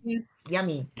oysters?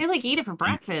 Yummy. I like eat it for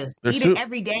breakfast. Eat it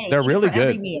every day. They're really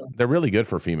good. They're really good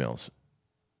for females.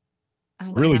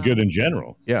 Really good in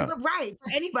general. Yeah. Right.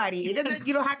 For anybody. It doesn't.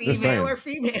 You don't have to be male or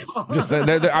female.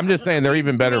 I'm just saying they're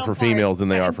even better for females than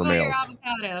they are for males.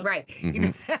 Right.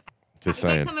 Mm-hmm. Just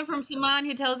saying. Coming from Saman,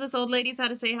 who tells us old ladies how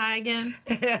to say hi again.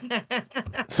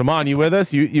 Saman, you with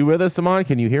us? You with us, Saman?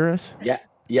 Can you hear us? Yeah.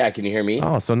 Yeah, can you hear me?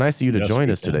 Oh, so nice of you to join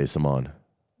us today, Saman.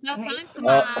 No, thanks,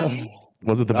 Saman.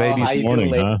 Was it the baby's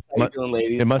morning, huh? How you doing,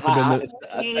 ladies? It must have been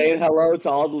saying hello to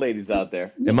all the ladies out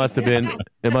there. It must have been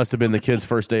the kid's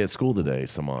first day at school today,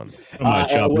 Saman. I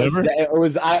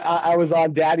was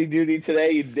on daddy duty today.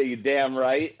 You damn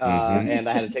right. And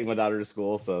I had to take my daughter to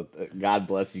school. So God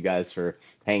bless you guys for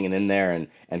hanging in there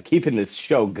and keeping this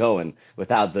show going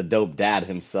without the dope dad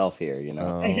himself here. You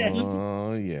know.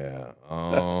 Oh yeah.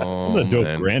 Oh, I'm a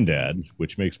dope granddad,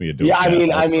 which makes me a dope. Yeah,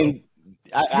 dad I mean.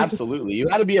 Absolutely, you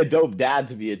got to be a dope dad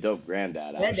to be a dope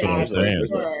granddad. That's what I'm saying.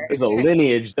 There's a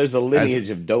lineage. There's a lineage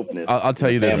of dopeness. I'll tell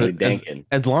you this: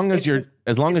 as long as you're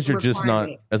just not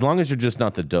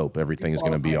the dope, everything is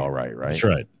going to be all right, right?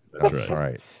 That's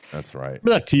right. That's right.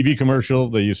 Remember that TV commercial?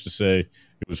 They used to say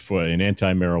it was for an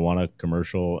anti-marijuana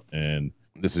commercial, and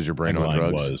this is your brain on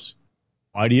drugs.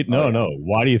 Why do you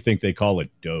Why do you think they call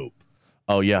it dope?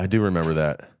 Oh yeah, I do remember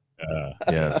that.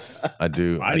 Yes, I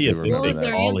do. Why do you think they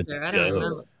call it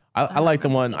dope? I like the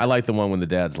one. I like the one when the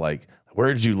dad's like,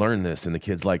 "Where did you learn this?" And the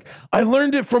kid's like, "I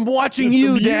learned it from watching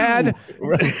you, Dad."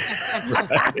 That's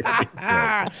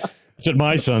what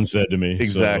my son said to me.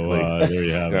 Exactly. So, there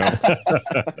you have it.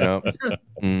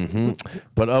 Mm-hmm.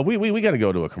 But we got to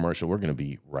go to a commercial. We're going to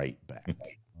be right back.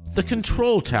 The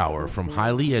Control Tower from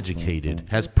Highly Educated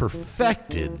has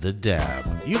perfected the dab.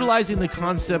 Utilizing the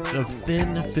concept of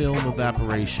thin film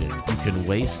evaporation, you can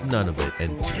waste none of it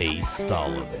and taste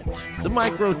all of it. The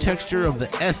micro texture of the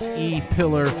SE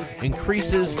pillar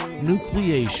increases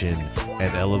nucleation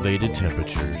at elevated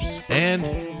temperatures.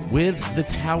 And with the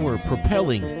tower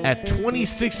propelling at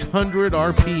 2,600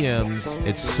 RPMs,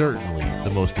 it's certainly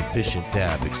the most efficient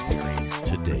dab experience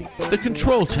to date. The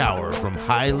Control Tower from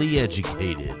Highly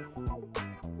Educated.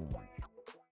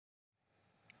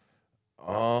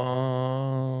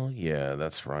 Oh, yeah,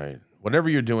 that's right. Whatever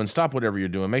you're doing, stop whatever you're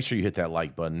doing. Make sure you hit that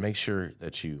like button. Make sure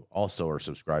that you also are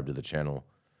subscribed to the channel.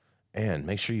 And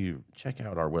make sure you check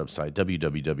out our website,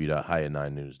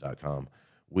 www.highat9news.com.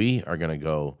 We are going to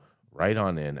go right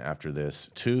on in after this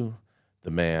to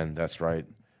the man, that's right,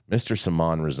 Mr.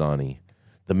 Saman Razani.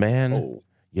 The man,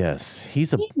 yes,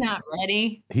 he's not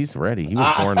ready. He's ready. He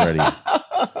was born ready.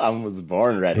 I was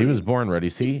born ready. He was born ready.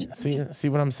 See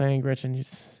what I'm saying, Gretchen? You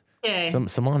just,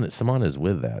 Saman is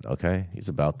with that, okay? He's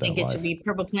about that life. I think it should be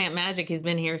Purple Plant Magic. He's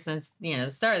been here since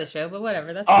the start of the show, but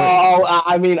whatever. That's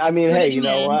I mean, hey, you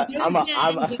know what? Look.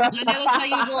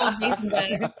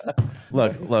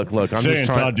 I'm saying just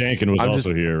trying. Todd Dankin was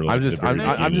also here. I'm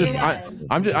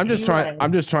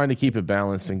just trying to keep it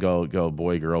balanced and go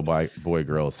boy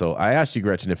girl. So I asked you,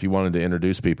 Gretchen, if you wanted to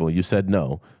introduce people. You said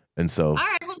no, and so. All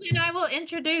right. Well, then I will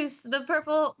introduce the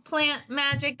purple plant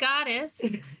magic goddess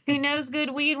who knows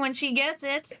good weed when she gets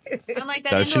it. Unlike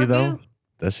that Does she indoor though? booth.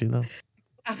 Does she though?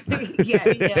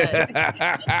 Yes.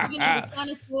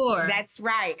 Connoisseur. That's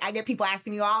right. I get people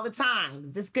asking me all the time,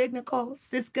 is this good, Nicole? Is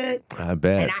this good? I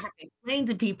bet. And I have to explain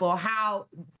to people how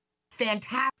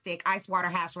fantastic ice water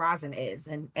hash rosin is.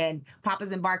 And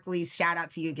Papa's and Barclays, shout out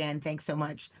to you again. Thanks so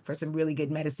much for some really good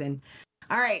medicine.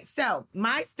 All right. So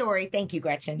my story, thank you,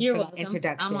 Gretchen, You're for welcome. the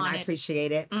introduction. I'm on I it.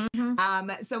 appreciate it.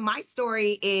 Mm-hmm. So my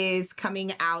story is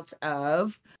coming out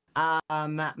of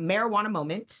Marijuana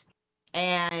Moment.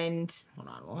 And hold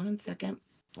on one second.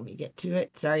 Let me get to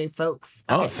it. Sorry, folks.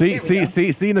 Oh, Okay,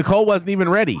 see, Nicole wasn't even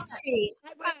ready.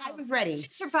 I was ready.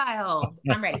 Sister file.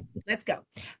 I'm ready. Let's go.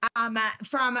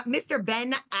 From Mr.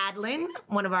 Ben Adlin,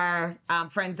 one of our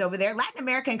friends over there, Latin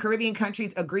America and Caribbean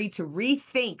countries agreed to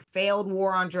rethink failed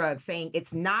war on drugs, saying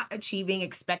it's not achieving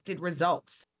expected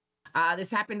results.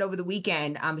 This happened over the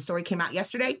weekend. The story came out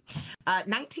yesterday.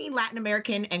 19 Latin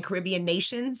American and Caribbean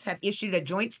nations have issued a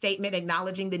joint statement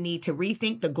acknowledging the need to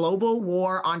rethink the global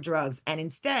war on drugs and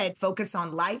instead focus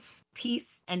on life,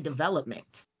 peace, and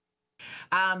development.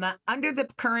 Under the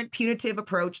current punitive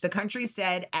approach, the countries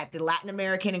said at the Latin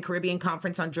American and Caribbean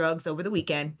Conference on Drugs over the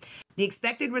weekend, the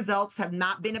expected results have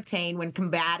not been obtained when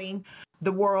combating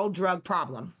the world drug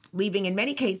problem, leaving in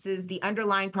many cases the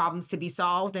underlying problems to be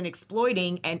solved and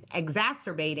exploiting and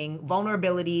exacerbating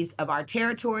vulnerabilities of our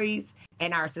territories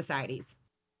and our societies.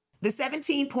 The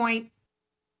 17-point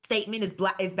statement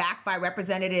is backed by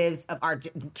representatives of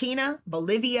Argentina,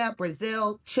 Bolivia,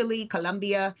 Brazil, Chile,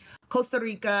 Colombia, Costa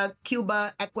Rica,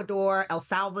 Cuba, Ecuador, El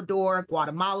Salvador,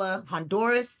 Guatemala,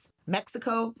 Honduras,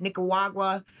 Mexico,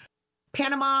 Nicaragua,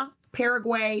 Panama,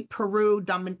 Paraguay, Peru,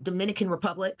 Dominican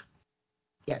Republic,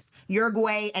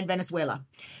 Uruguay, and Venezuela.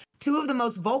 Two of the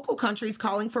most vocal countries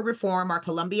calling for reform are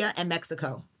Colombia and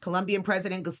Mexico. Colombian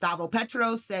President Gustavo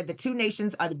Petro said the two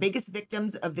nations are the biggest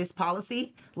victims of this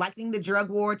policy, likening the drug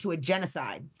war to a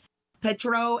genocide.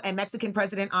 Petro and Mexican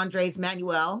President Andrés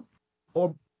Manuel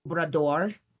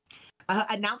Obrador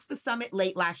announced the summit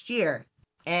late last year.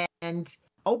 And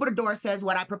Obrador says,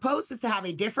 what I propose is to have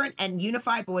a different and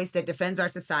unified voice that defends our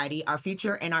society, our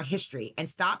future, and our history, and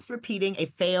stops repeating a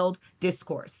failed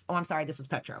discourse. Oh, I'm sorry, this was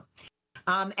Petro.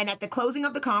 And at the closing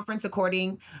of the conference,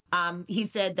 he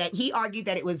said that he argued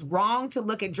that it was wrong to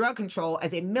look at drug control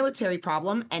as a military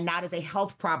problem and not as a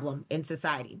health problem in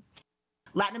society.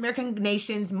 Latin American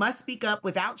nations must speak up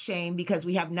without shame because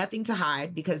we have nothing to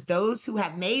hide, because those who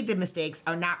have made the mistakes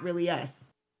are not really us.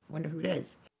 I wonder who it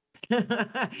is.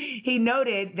 He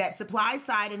noted that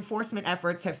supply-side enforcement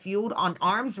efforts have fueled an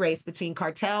arms race between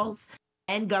cartels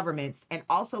and governments and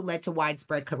also led to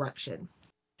widespread corruption.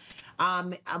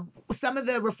 Some of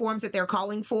the reforms that they're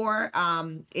calling for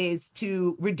is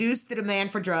to reduce the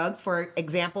demand for drugs, for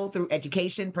example, through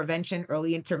education, prevention,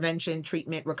 early intervention,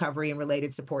 treatment, recovery, and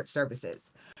related support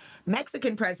services.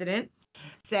 Mexican president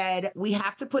said, we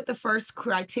have to put the first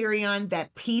criterion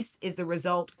that peace is the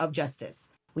result of justice.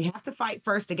 We have to fight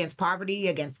first against poverty,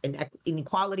 against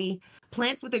inequality.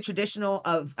 Plants with a tradition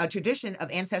of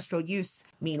ancestral use,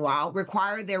 meanwhile,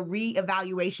 require their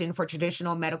re-evaluation for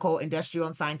traditional medical, industrial,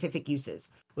 and scientific uses,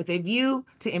 with a view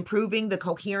to improving the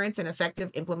coherence and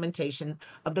effective implementation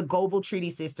of the global treaty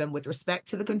system with respect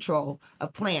to the control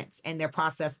of plants and their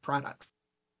processed products.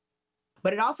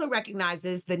 But it also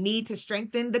recognizes the need to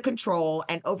strengthen the control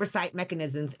and oversight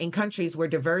mechanisms in countries where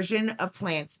diversion of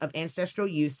plants of ancestral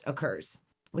use occurs.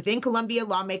 Within Colombia,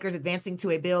 lawmakers advancing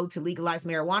to a bill to legalize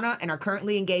marijuana and are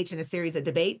currently engaged in a series of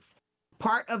debates,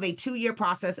 part of a 2-year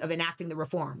process of enacting the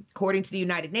reform. According to the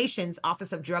United Nations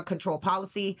Office of Drug Control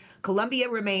Policy, Colombia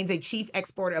remains a chief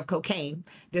exporter of cocaine,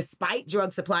 despite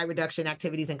drug supply reduction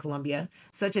activities in Colombia,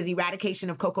 such as eradication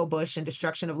of cocoa bush and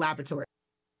destruction of laboratories.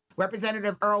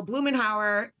 Representative Earl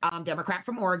Blumenauer, Democrat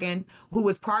from Oregon, who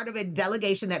was part of a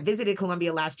delegation that visited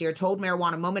Colombia last year, told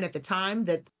Marijuana Moment at the time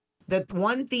that the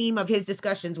one theme of his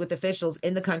discussions with officials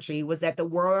in the country was that the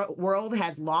world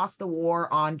has lost the war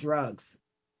on drugs.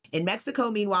 In Mexico,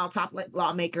 meanwhile, top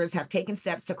lawmakers have taken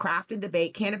steps to craft and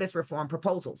debate cannabis reform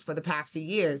proposals for the past few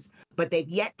years, but they've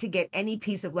yet to get any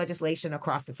piece of legislation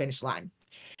across the finish line.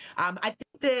 I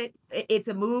think that it's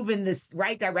a move in this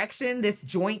right direction, this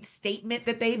joint statement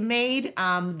that they've made.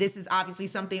 This is obviously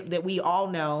something that we all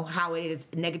know how it has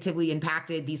negatively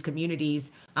impacted these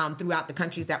communities throughout the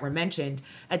countries that were mentioned.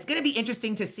 It's going to be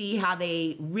interesting to see how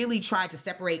they really try to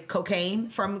separate cocaine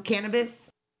from cannabis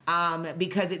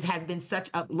because it has been such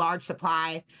a large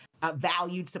supply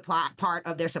valued supply part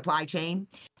of their supply chain.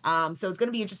 So it's going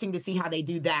to be interesting to see how they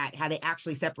do that, how they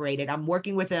actually separate it. I'm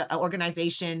working with an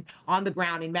organization on the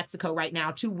ground in Mexico right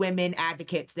now, 2 women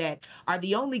advocates that are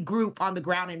the only group on the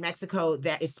ground in Mexico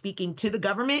that is speaking to the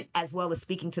government as well as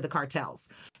speaking to the cartels.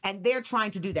 And they're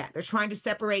trying to do that. They're trying to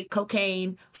separate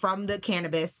cocaine from the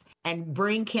cannabis and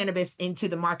bring cannabis into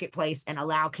the marketplace and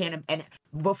allow cannabis. And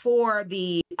before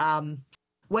the,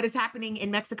 what is happening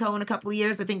in Mexico in a couple of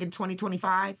years, I think in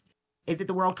 2025, is it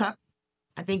the World Cup?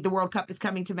 I think the World Cup is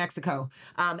coming to Mexico.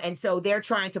 And so they're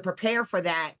trying to prepare for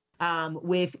that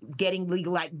with getting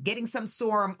getting some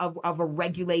sort of a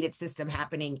regulated system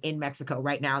happening in Mexico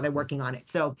right now. They're working on it.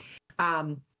 So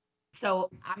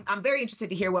I'm very interested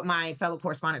to hear what my fellow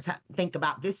correspondents think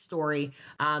about this story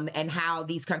and how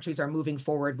these countries are moving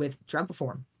forward with drug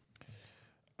reform.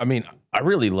 I mean, I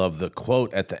really love the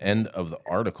quote at the end of the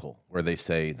article where they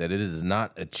say that it is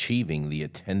not achieving the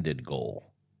intended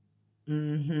goal.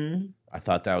 Mm-hmm. I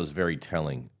thought that was very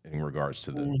telling in regards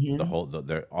to the whole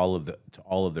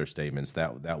all of their statements.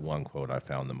 That one quote I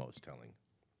found the most telling.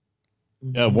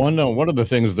 Yeah, one of the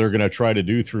things they're going to try to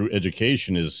do through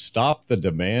education is stop the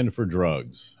demand for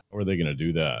drugs. How are they going to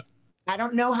do that? I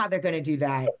don't know how they're going to do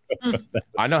that.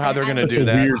 I know how they're going to That's do a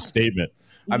that. weird statement.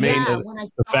 I mean,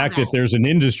 the fact that there's an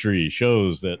industry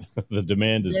shows that the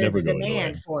demand is never going away. There's a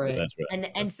demand for it. That's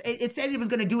right. And it said it was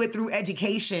going to do it through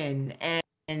education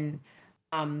and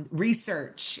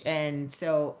research. And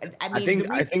so I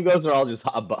think those are all just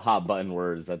hot button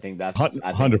words. I think that's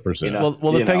 100%.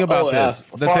 Well, the thing about this,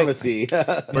 the pharmacy.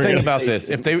 The thing about this,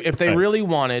 if they really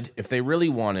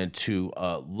wanted to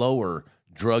lower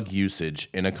drug usage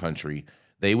in a country,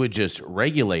 they would just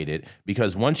regulate it,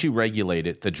 because once you regulate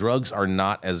it, the drugs are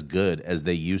not as good as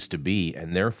they used to be,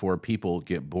 and therefore people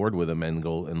get bored with them and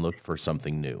go and look for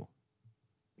something new.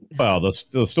 Well,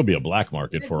 there'll still be a black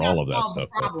market for all of that stuff.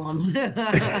 Problem.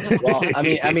 Well,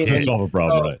 I mean, to solve a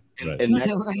problem, right? In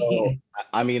Mexico,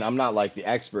 I mean, I'm not like the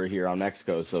expert here on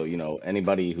Mexico, so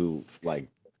anybody who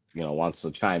wants to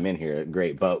chime in here,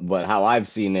 great. But how I've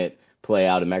seen it play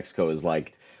out in Mexico is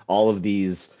like all of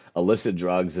these illicit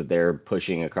drugs that they're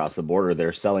pushing across the border,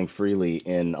 they're selling freely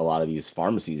in a lot of these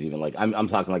pharmacies. Even like I'm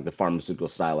talking like the pharmaceutical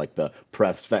style, like the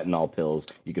pressed fentanyl pills.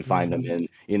 You can find them in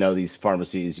these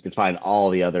pharmacies. You can find all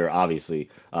the other obviously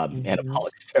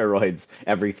anabolic steroids,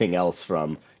 everything else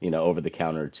from over the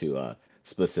counter to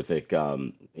specific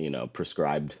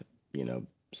prescribed control.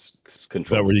 Is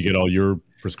that where you get all your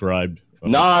prescribed?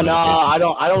 No, I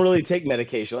don't really take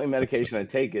medication. The only medication I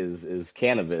take is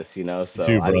cannabis, so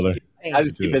too, brother. I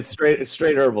just keep it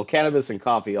straight herbal, cannabis and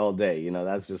coffee all day.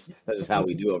 That's just how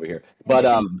we do over here. But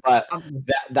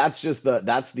that's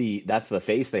the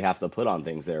face they have to put on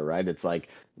things there, right? It's like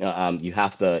you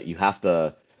have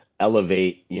to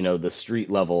elevate the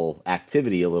street level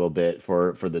activity a little bit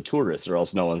for the tourists, or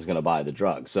else no one's going to buy the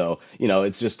drug. So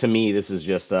it's just, to me, this is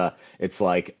just it's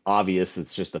like obvious.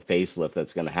 It's just a facelift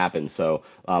that's going to happen. So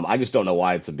I just don't know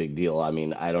why it's a big deal. I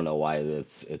mean, I don't know why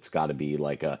it's got to be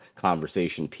like a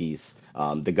conversation piece.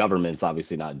 The government's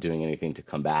obviously not doing anything to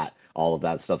combat all of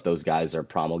that stuff. Those guys are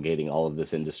promulgating all of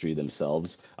this industry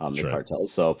themselves, the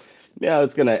cartels. So yeah,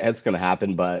 it's gonna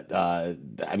happen, but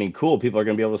I mean, cool. People are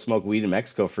gonna be able to smoke weed in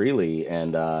Mexico freely,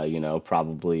 and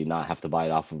probably not have to buy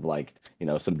it off of like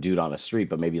some dude on a street,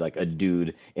 but maybe like a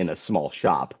dude in a small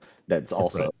shop that's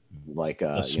also like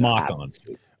a smock on.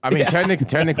 I mean,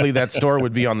 technically, that store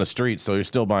would be on the street, so you're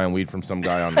still buying weed from some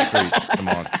guy on the street. Come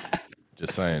on,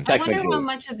 just saying. I wonder how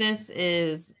much of this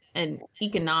is an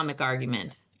economic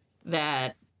argument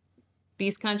that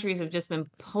these countries have just been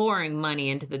pouring money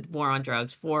into the war on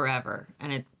drugs forever,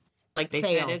 and it, like they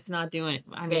said, it's not doing it.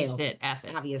 I mean, shit, F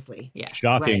it. Obviously, yeah.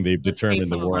 Shocking. They've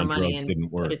determined the war on drugs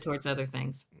didn't work. Put it towards other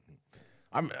things.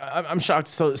 I'm shocked.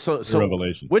 So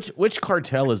revelation. Which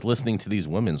cartel is listening to these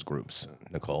women's groups,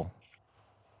 Nicole?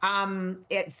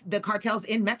 It's the cartels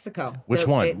in Mexico. Which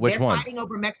one? They're fighting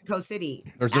over Mexico City.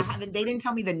 They didn't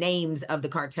tell me the names of the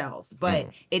cartels, but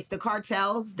it's the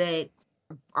cartels that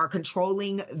are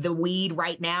controlling the weed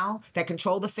right now, that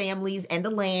control the families and the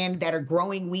land that are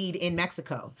growing weed in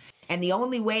Mexico. And the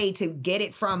only way to get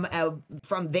it from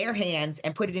their hands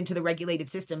and put it into the regulated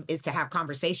system is to have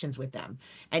conversations with them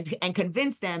and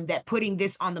convince them that putting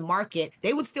this on the market,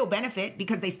 they would still benefit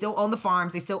because they still own the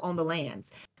farms, they still own the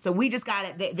lands. So we just got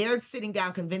it. They're sitting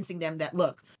down convincing them that,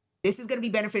 look, this is going to be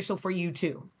beneficial for you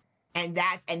too. And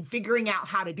figuring out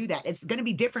how to do that. It's going to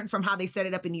be different from how they set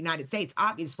it up in the United States,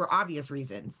 for obvious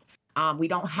reasons. We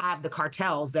don't have the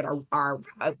cartels that are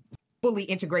fully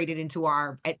integrated into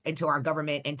our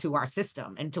government, into our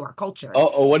system, into our culture.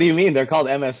 Oh, what do you mean? They're called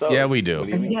MSOs. Yeah, we do. What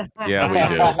do you mean? Yeah, we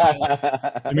do.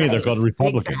 I mean, they're called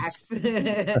Republicans.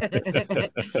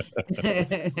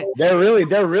 They're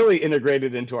really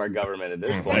integrated into our government at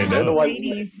this point. They're the ones.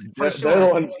 They're the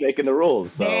ones making the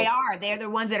rules. So. They are. They're the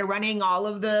ones that are running all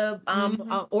of the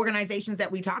organizations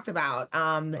that we talked about.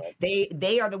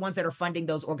 They are the ones that are funding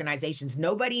those organizations.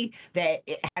 Nobody that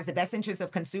has the best interest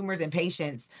of consumers and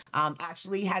patients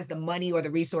actually has the money or the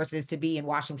resources to be in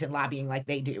Washington lobbying like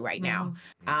they do right now.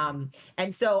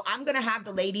 And so I'm going to have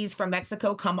the ladies from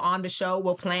Mexico come on the show.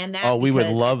 We'll plan that. Oh, we would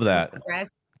love that.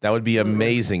 That would be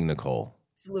amazing, Nicole.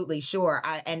 Absolutely, sure.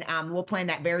 And we'll plan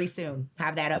that very soon.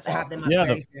 Have that up. Have them up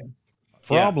very soon.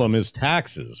 Problem is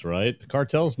taxes, right? The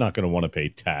cartel's not going to want to pay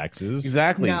taxes.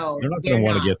 Exactly. No, they're not going to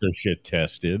want to get their shit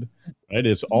tested, right?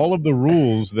 It's all of the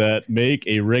rules that make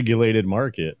a regulated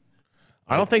market.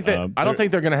 I don't think that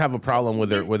they're going to have a problem with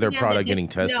their product getting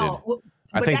tested. No,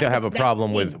 I think they'll have a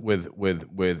problem with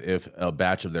if a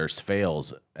batch of theirs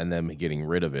fails and them getting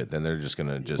rid of it, then they're just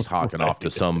going to hawk it off to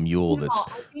some mule that's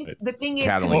the thing is,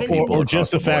 cattling people or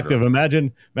just the fact of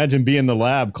imagine being in the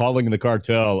lab calling the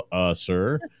cartel,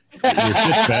 sir. Your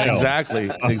shit's bad.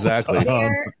 Exactly.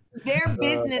 They're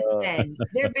businessmen.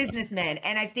 They're businessmen,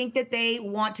 and I think that they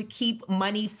want to keep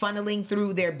money funneling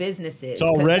through their businesses. It's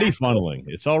already funneling.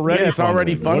 It's already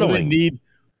funneling.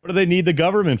 What do they need the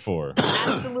government for?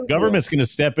 Absolutely. Government's going to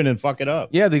step in and fuck it up.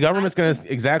 Yeah, the government's going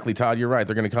to exactly, Todd. You're right.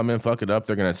 They're going to come in, fuck it up.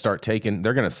 They're going to start taking.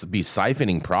 They're going to be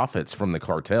siphoning profits from the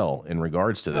cartel in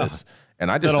regards to this. And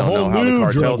I just don't know how the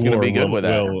cartel's going to be good with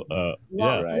that.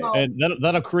 And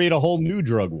that'll create a whole new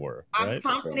drug war. I'm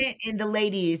confident in the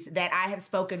ladies that I have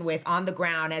spoken with on the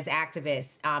ground as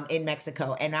activists in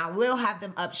Mexico. And I will have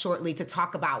them up shortly to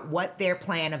talk about what their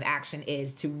plan of action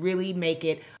is to really make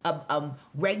it a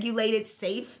regulated,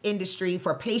 safe industry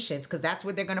for patients, because that's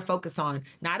what they're going to focus on.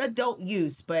 Not adult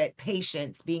use, but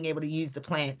patients being able to use the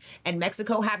plant. And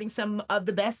Mexico having some of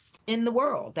the best in the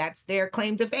world. That's their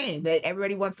claim to fame, that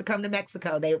everybody wants to come to Mexico.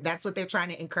 That's what they're trying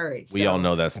to encourage. We all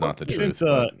know that's not the truth.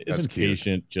 Isn't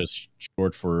patient just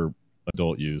short for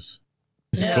adult use?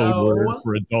 Code word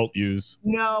for adult use.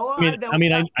 No, I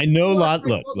mean, I know a lot.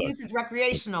 Look, use is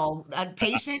recreational. A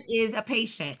patient is a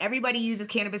patient. Everybody uses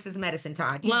cannabis as medicine,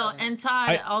 Todd. Well, and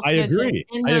Todd, also I agree.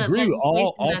 I agree.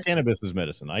 All cannabis is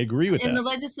medicine. I agree with that. In the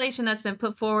legislation that's been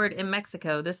put forward in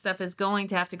Mexico, this stuff is going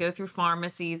to have to go through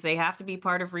pharmacies. They have to be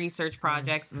part of research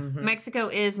projects. Mm-hmm. Mexico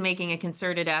is making a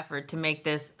concerted effort to make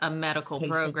this a medical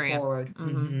program. Forward.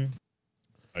 Mm-hmm.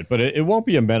 Right, but it won't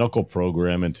be a medical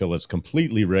program until it's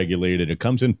completely regulated. It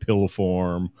comes in pill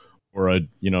form, or and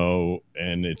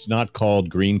it's not called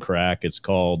green crack. It's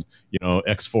called,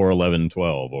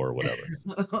 X41112 or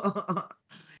whatever.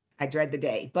 I dread the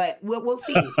day, but we'll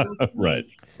see. We'll see right.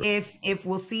 If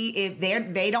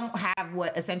they don't have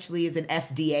what essentially is an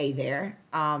FDA there,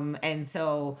 and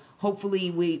so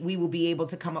hopefully we will be able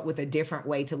to come up with a different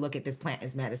way to look at this plant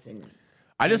as medicine.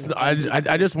 I just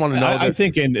want to know. I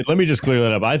think, and let me just clear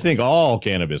that up. I think all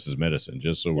cannabis is medicine,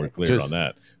 just so we're clear on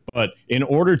that. But in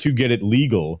order to get it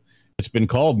legal, it's been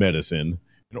called medicine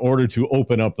in order to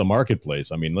open up the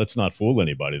marketplace. I mean, let's not fool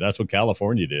anybody. That's what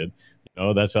California did.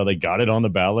 That's how they got it on the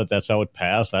ballot. That's how it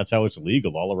passed. That's how it's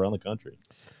legal all around the country.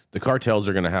 The cartels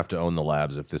are going to have to own the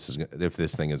labs if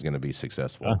this thing is going to be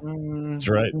successful. That's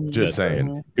right. Just saying.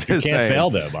 You can't fail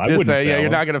them. I wouldn't fail you're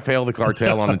not going to fail the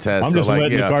cartel on the test. I'm just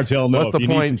letting the cartel know if you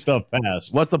need some stuff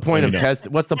passed. What's the point of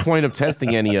What's the point of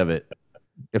testing any of it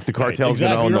if the cartel's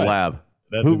going to own the lab?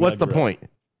 What's the point?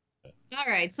 All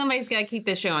right, somebody's got to keep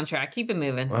this show on track. Keep it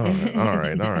moving. All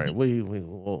right.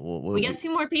 We got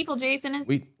 2 more people, Jason.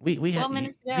 We 12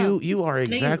 minutes to go. You are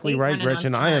exactly right,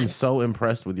 Gretchen. I am so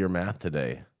impressed with your math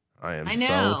today. I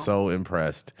am so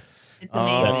impressed. It's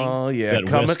amazing. Oh yeah,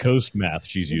 that West Coast math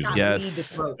she's using.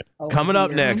 Yes. Coming up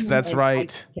next, that's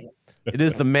right. It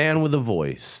is the man with a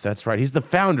voice. That's right. He's the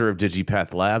founder of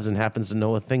DigiPath Labs and happens to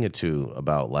know a thing or two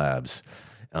about labs.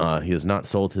 He has not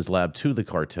sold his lab to the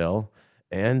cartel,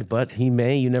 but he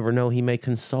may, you never know, he may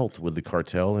consult with the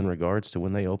cartel in regards to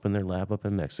when they open their lab up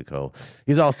in Mexico.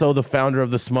 He's also the founder of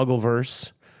the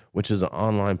Smuggleverse, which is an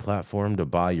online platform to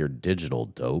buy your digital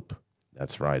dope.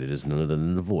 That's right. It is none other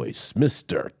than the voice,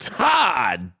 Mr.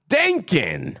 Todd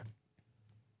Denkin.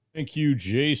 Thank you,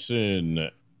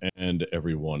 Jason, and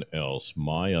everyone else.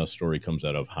 My story comes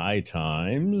out of High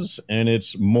Times, and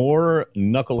it's more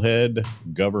knucklehead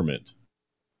government.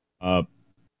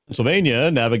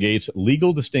 Pennsylvania navigates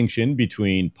legal distinction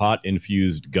between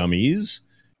pot-infused gummies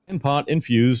and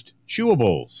pot-infused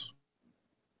chewables.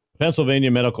 The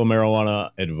Pennsylvania Medical Marijuana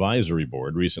Advisory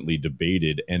Board recently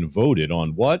debated and voted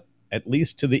on what at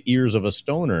least to the ears of a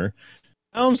stoner,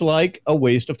 sounds like a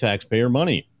waste of taxpayer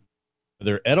money.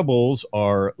 Whether edibles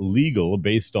are legal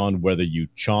based on whether you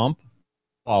chomp,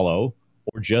 swallow,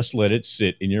 or just let it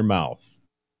sit in your mouth.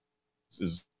 This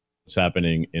is what's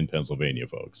happening in Pennsylvania,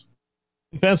 folks.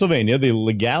 In Pennsylvania, the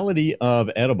legality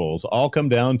of edibles all come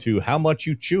down to how much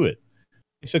you chew it,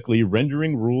 basically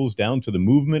rendering rules down to the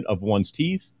movement of one's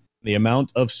teeth and the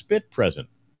amount of spit present.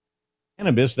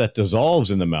 Cannabis that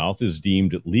dissolves in the mouth is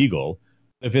deemed legal.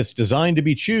 If it's designed to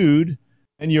be chewed,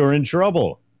 then you're in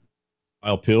trouble.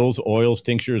 While pills, oils,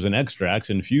 tinctures, and extracts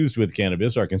infused with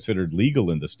cannabis are considered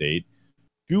legal in the state,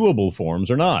 chewable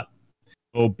forms are not.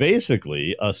 So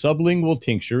basically, a sublingual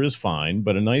tincture is fine,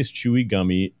 but a nice chewy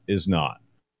gummy is not.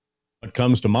 What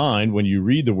comes to mind when you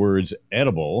read the words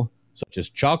edible, such as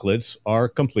chocolates, are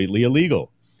completely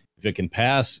illegal. If it can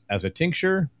pass as a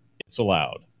tincture, it's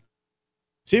allowed.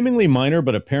 Seemingly minor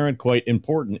but apparent quite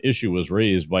important issue was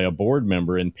raised by a board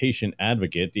member and patient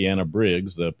advocate, Deanna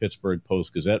Briggs, the Pittsburgh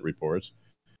Post-Gazette reports.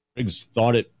 Briggs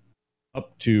brought it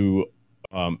up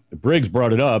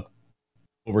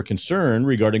over concern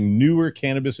regarding newer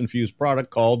cannabis-infused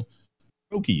product called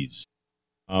Troches,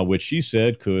 which she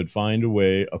said could find a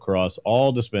way across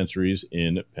all dispensaries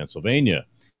in Pennsylvania.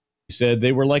 She said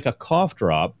they were like a cough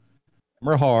drop.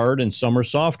 Some are hard and some are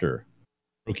softer.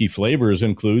 Troche flavors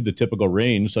include the typical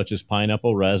range, such as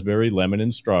pineapple, raspberry, lemon,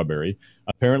 and strawberry.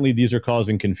 Apparently, these are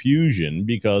causing confusion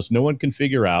because no one can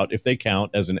figure out if they count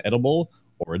as an edible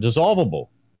or a dissolvable.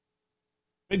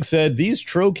 Briggs said, these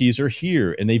Troches are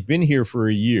here, and they've been here for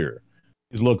a year.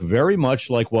 These look very much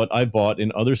like what I bought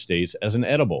in other states as an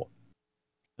edible.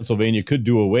 Pennsylvania could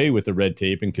do away with the red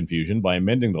tape and confusion by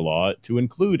amending the law to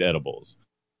include edibles.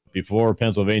 Before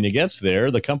Pennsylvania gets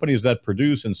there, the companies that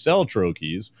produce and sell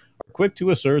Troches are quick to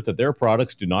assert that their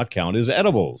products do not count as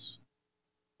edibles.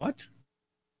 What?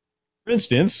 For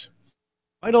instance,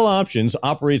 Vital Options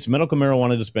operates medical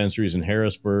marijuana dispensaries in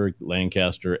Harrisburg,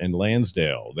 Lancaster, and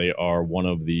Lansdale. They are one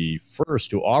of the first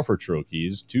to offer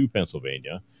Troches to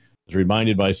Pennsylvania, as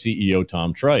reminded by CEO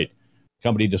Tom Trite. The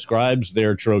company describes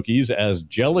their Troches as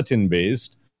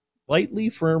gelatin-based, slightly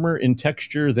firmer in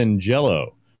texture than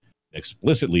Jell-O,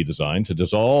 explicitly designed to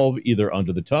dissolve either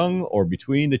under the tongue or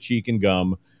between the cheek and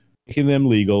gum, making them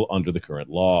legal under the current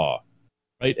law.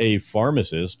 Right, a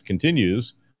pharmacist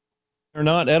continues, they're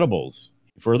not edibles.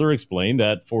 He further explained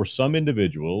that for some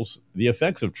individuals, the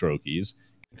effects of Troches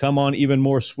can come on even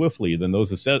more swiftly than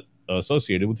those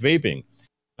associated with vaping.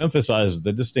 To emphasize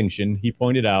the distinction, he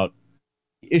pointed out,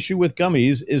 the issue with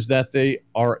gummies is that they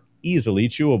are easily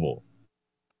chewable.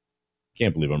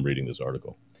 Can't believe I'm reading this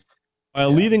article.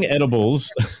 While leaving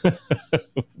edibles,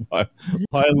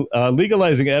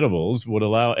 legalizing edibles would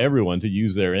allow everyone to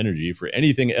use their energy for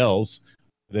anything else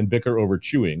than bicker over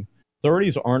chewing,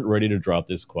 authorities aren't ready to drop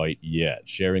this quite yet,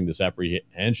 sharing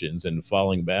disapprehensions and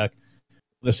falling back on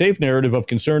the safe narrative of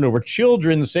concern over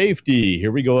children's safety.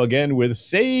 Here we go again with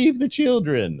Save the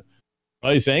Children.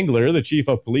 Bryce Engler, the chief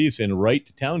of police in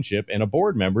Wright Township, and a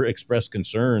board member expressed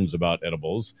concerns about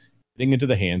edibles getting into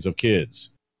the hands of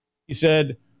kids. He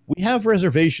said, we have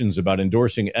reservations about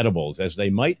endorsing edibles as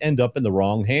they might end up in the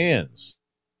wrong hands.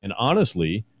 And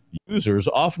honestly, users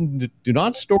often do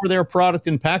not store their product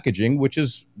in packaging, which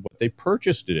is what they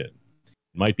purchased it in. It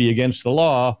might be against the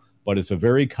law, but it's a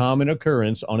very common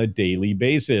occurrence on a daily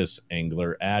basis,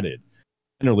 Engler added.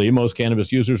 Generally, most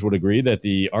cannabis users would agree that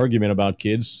the argument about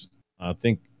kids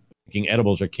thinking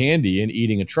edibles are candy and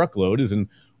eating a truckload is an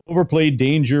overplayed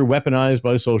danger weaponized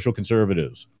by social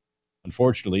conservatives.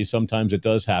 Unfortunately, sometimes it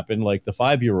does happen, like the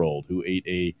 5-year-old who ate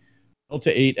a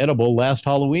Delta 8 edible last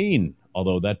Halloween,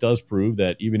 although that does prove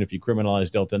that even if you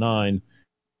criminalize Delta 9,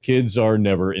 kids are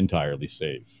never entirely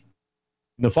safe.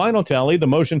 In the final tally, the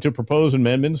motion to propose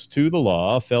amendments to the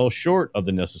law fell short of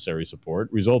the necessary support,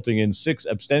 resulting in 6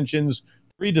 abstentions,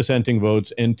 3 dissenting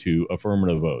votes, and 2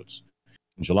 affirmative votes.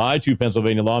 In July, 2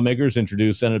 Pennsylvania lawmakers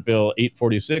introduced Senate Bill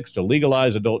 846 to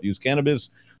legalize adult-use cannabis.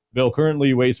 The bill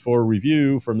currently waits for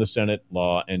review from the Senate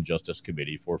Law and Justice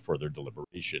Committee for further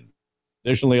deliberation.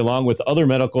 Additionally, along with other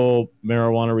medical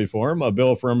marijuana reform, a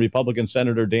bill from Republican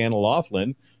Senator Dan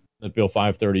Laughlin, Senate Bill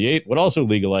 538, would also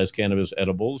legalize cannabis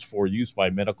edibles for use by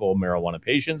medical marijuana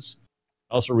patients.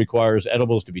 It also requires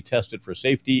edibles to be tested for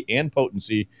safety and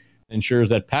potency and ensures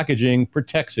that packaging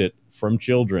protects it from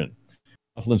children.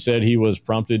 Laughlin said he was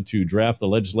prompted to draft the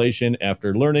legislation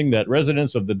after learning that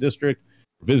residents of the district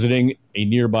were visiting a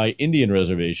nearby Indian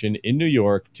reservation in New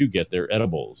York to get their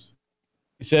edibles.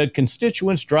 He said,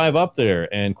 constituents drive up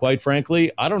there, and quite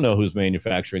frankly, I don't know who's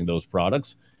manufacturing those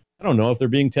products. I don't know if they're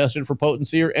being tested for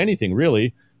potency or anything, really.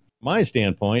 From my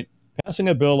standpoint, Passing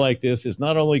a bill like this is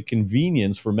not only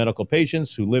convenience for medical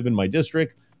patients who live in my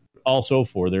district, but also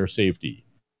for their safety.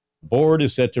 The board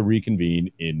is set to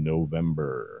reconvene in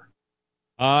November.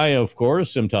 I, of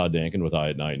course, am Todd Dankin with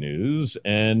I at Night News,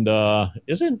 and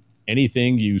isn't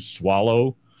anything you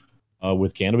swallow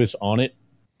with cannabis on it,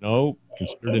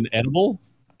 considered an edible?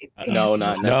 No,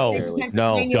 not necessarily.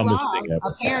 Pennsylvania law,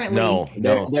 apparently.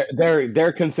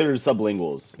 They're considered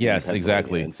sublinguals. Yes,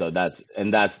 exactly. And so that's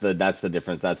the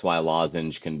difference. That's why a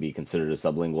lozenge can be considered a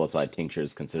sublingual. That's why tincture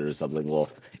is considered a sublingual.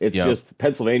 It's just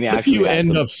Pennsylvania if actually you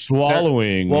end up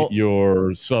swallowing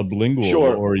your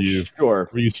sublingual, or you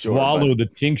swallow the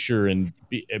tincture and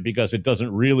because it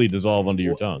doesn't really dissolve under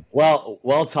your tongue.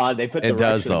 Well, Todd, they put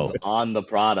directions on the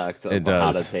product of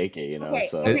how to take it.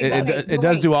 It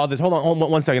does do all this. Hold on,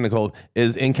 one second, Nicole.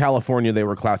 Is in California they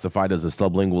were classified as a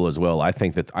sublingual as well. I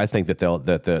think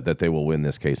that they will win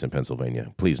this case in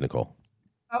Pennsylvania. Please, Nicole.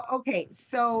 Okay,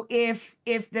 so if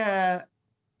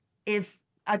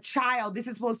a child, this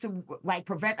is supposed to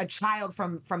prevent a child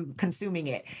from consuming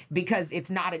it because it's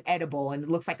not an edible and it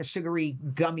looks like a sugary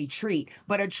gummy treat,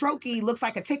 but a troche looks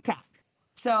like a Tic Tac.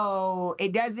 So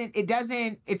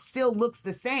it still looks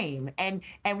the same. And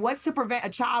what's to prevent a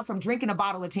child from drinking a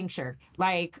bottle of tincture?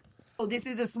 This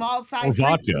is a small size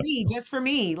drink for me, just for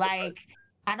me.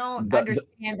 I don't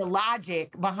understand the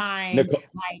logic behind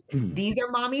these are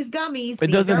mommy's gummies. It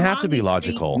doesn't have to be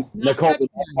logical. Nicole,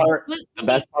 the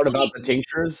best part about the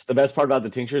tinctures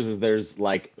is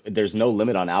there's no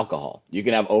limit on alcohol. You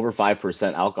can have over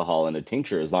 5% alcohol in a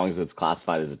tincture as long as it's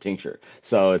classified as a tincture.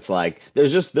 So it's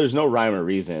there's no rhyme or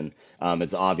reason.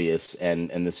 It's obvious, and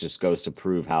this just goes to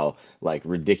prove how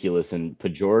ridiculous and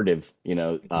pejorative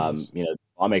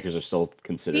lawmakers are still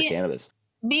considered cannabis.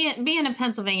 Being a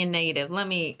Pennsylvania native, let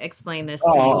me explain this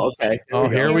to you. Okay.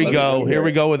 Here we go. Here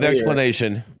we go with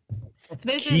explanation.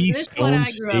 This is what I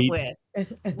grew up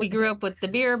with. We grew up with the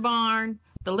beer barn,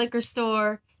 the liquor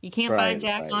store. You can't buy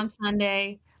Jack on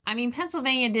Sunday. I mean,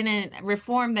 Pennsylvania didn't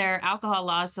reform their alcohol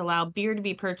laws to allow beer to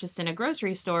be purchased in a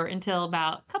grocery store until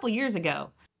about a couple years ago.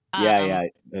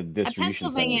 The distribution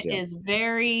Pennsylvania is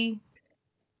very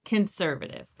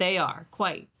conservative. They are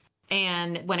quite.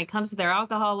 And when it comes to their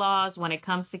alcohol laws, when it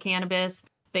comes to cannabis,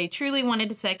 they truly wanted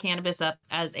to set cannabis up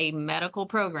as a medical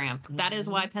program. Mm-hmm. That is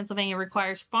why Pennsylvania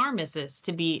requires pharmacists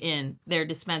to be in their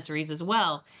dispensaries as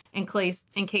well, in case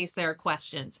there are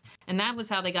questions. And that was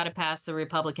how they got it past the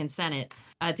Republican Senate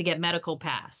to get medical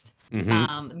passed.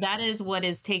 Mm-hmm. That is what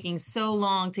is taking so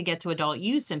long to get to adult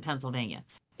use in Pennsylvania,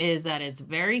 is that it's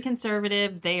very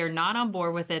conservative. They are not on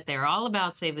board with it. They're all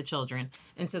about save the children.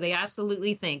 And so they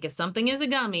absolutely think if something is a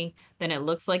gummy, then it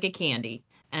looks like a candy.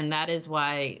 And that is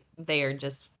why they are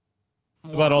just...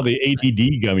 What about all the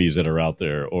ADD gummies that are out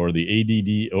there, or the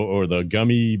ADD or the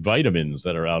gummy vitamins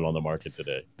that are out on the market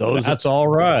today? That's all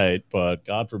right, but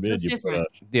God forbid you put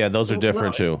those are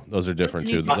different too. Those are different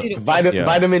too.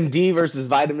 Vitamin D versus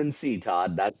vitamin C,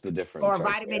 Todd. That's the difference. Or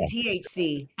vitamin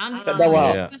THC.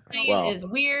 Is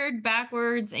weird,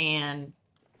 backwards, and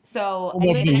so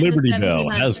the Liberty Bell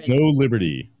has no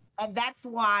liberty. And that's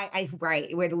why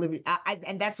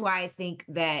and that's why I think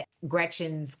that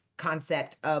Gretchen's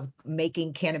concept of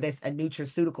making cannabis a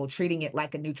nutraceutical, treating it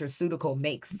like a nutraceutical,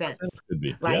 makes sense.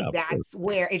 That's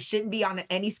where it shouldn't be on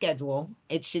any schedule.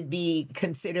 It should be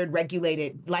considered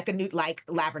regulated like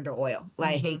lavender oil,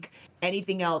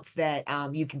 anything else that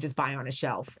you can just buy on a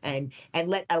shelf, and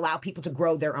allow people to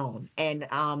grow their own, and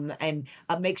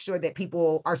make sure that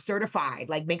people are certified,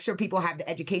 make sure people have the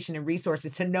education and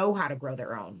resources to know how to grow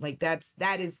their own.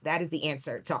 That is the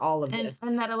answer to all of this.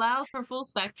 And that allows for full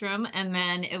spectrum, and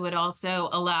then it would also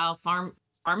allow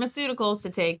pharmaceuticals to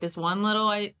take this one little,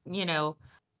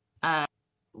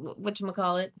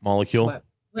 whatchamacallit? Molecule.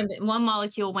 One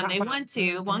molecule when they want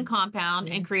to, one compound,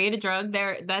 and create a drug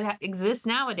that exists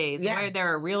nowadays, where there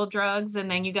are real drugs,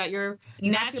 and then you got your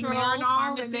natural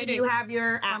Marinol, and then you have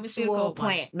your actual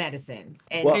plant medicine.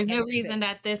 And there's no reason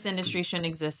that this industry shouldn't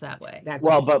exist that way. But that's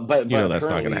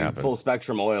not going to happen. Full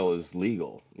spectrum oil is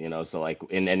legal, so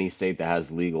in any state that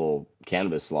has legal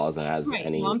cannabis laws and has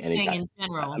any in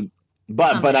general.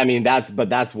 But I mean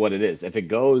that's what it is. If it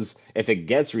gets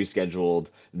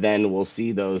rescheduled, then we'll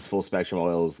see those full spectrum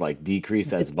oils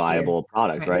decrease as viable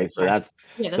product, right? So that's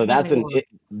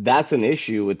an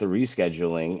issue with the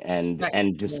rescheduling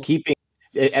and just keeping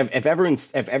if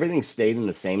everything stayed in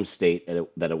the same state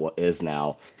that it is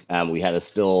now. We had to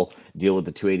still deal with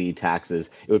the 280 taxes.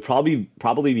 It would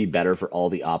probably be better for all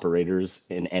the operators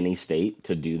in any state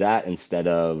to do that instead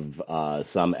of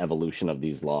some evolution of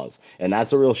these laws. And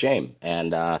that's a real shame.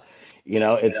 And,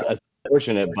 it's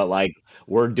unfortunate, but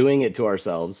we're doing it to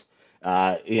ourselves.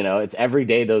 It's every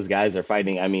day those guys are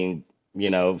fighting. I mean,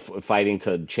 fighting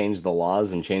to change the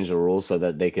laws and change the rules so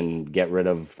that they can get rid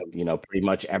of, pretty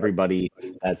much everybody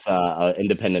that's an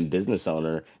independent business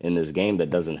owner in this game that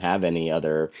doesn't have any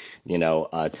other,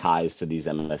 ties to these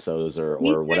MSOs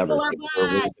or whatever.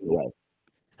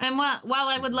 And while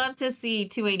I would love to see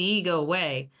 280E go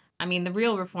away, I mean, the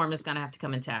real reform is going to have to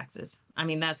come in taxes. I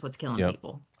mean, that's what's killing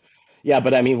people. Yeah,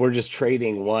 but I mean, we're just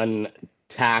trading one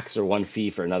tax or one fee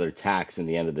for another tax in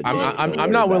the end of the day.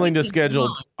 I'm not willing to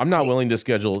schedule. I'm not willing to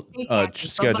schedule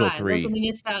Schedule 3. Local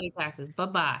municipality taxes.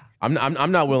 Bye-bye.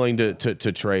 I'm not willing to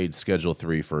trade Schedule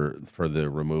 3 for the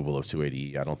removal of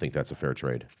 280E. I don't think that's a fair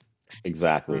trade.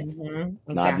 Exactly.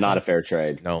 Not a fair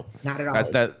trade. No, not at all.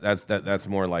 That's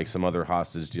more like some other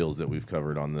hostage deals that we've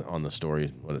covered on the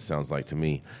story. What it sounds like to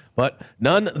me. But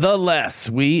nonetheless,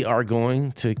 we are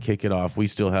going to kick it off. We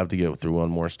still have to get through one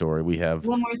more story. We have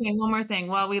one more thing.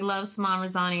 While we love Saman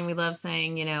Razani and we love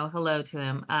saying hello to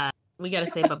him, we got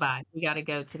to say bye-bye. We got to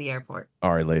go to the airport.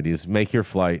 All right, ladies, make your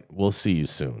flight. We'll see you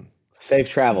soon. Safe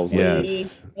travels,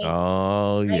 ladies. Yes.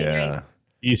 Oh yeah.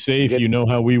 Be safe. You know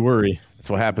how we worry. That's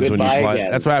what happens when you fly.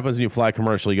 Again. That's what happens when you fly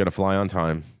commercial. You got to fly on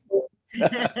time.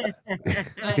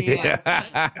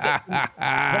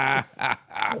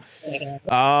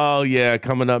 Oh yeah,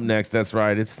 coming up next. That's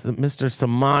right. It's Mr.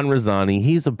 Saman Razani.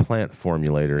 He's a plant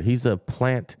formulator. He's a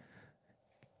plant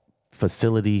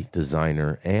facility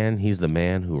designer, and he's the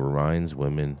man who reminds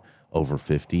women over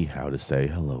 50 how to say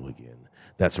hello again.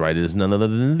 That's right. It is none other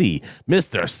than the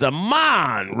Mr.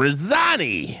 Saman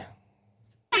Razani.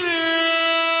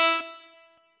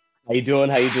 How you doing,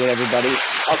 everybody?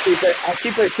 I'll keep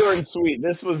it short and sweet.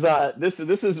 This was this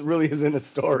really isn't a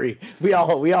story. We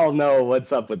all know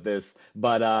what's up with this,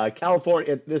 but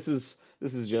California, this is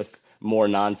just more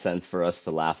nonsense for us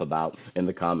to laugh about in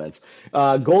the comments.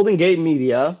 Golden Gate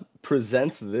Media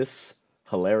presents this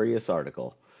hilarious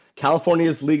article.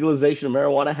 California's legalization of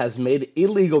marijuana has made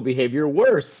illegal behavior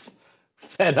worse.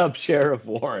 Fed up sheriff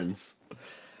warns.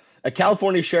 A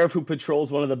California sheriff who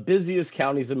patrols one of the busiest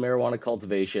counties of marijuana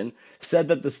cultivation said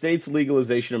that the state's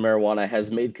legalization of marijuana has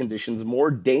made conditions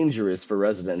more dangerous for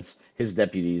residents, his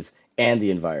deputies, and the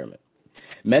environment.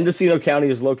 Mendocino County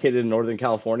is located in Northern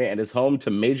California and is home to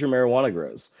major marijuana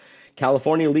grows.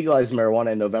 California legalized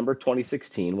marijuana in November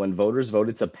 2016 when voters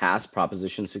voted to pass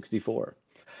Proposition 64.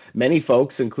 Many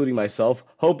folks, including myself,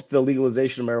 hoped the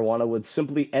legalization of marijuana would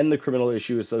simply end the criminal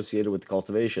issue associated with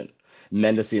cultivation.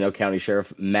 Mendocino County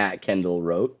Sheriff Matt Kendall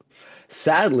wrote,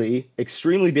 sadly,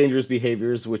 extremely dangerous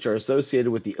behaviors which are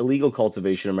associated with the illegal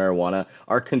cultivation of marijuana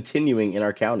are continuing in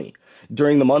our county.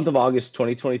 During the month of August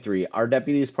 2023, our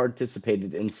deputies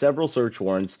participated in several search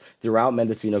warrants throughout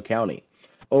Mendocino County.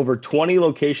 Over 20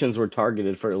 locations were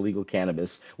targeted for illegal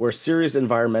cannabis, where serious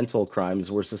environmental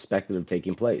crimes were suspected of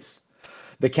taking place.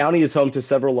 The county is home to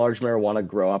several large marijuana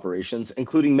grow operations,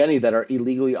 including many that are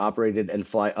illegally operated and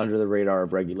fly under the radar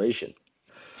of regulation.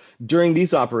 During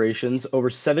these operations, over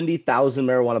 70,000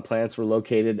 marijuana plants were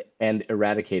located and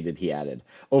eradicated, he added.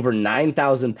 Over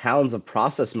 9,000 pounds of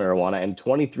processed marijuana and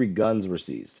 23 guns were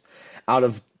seized. Out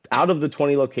of the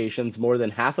 20 locations, more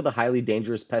than half of the highly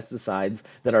dangerous pesticides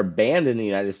that are banned in the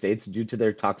United States due to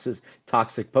their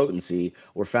toxic potency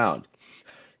were found.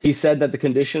 He said that the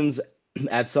conditions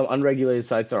at some unregulated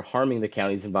sites are harming the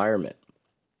county's environment.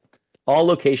 All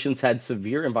locations had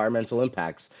severe environmental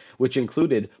impacts, which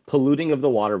included polluting of the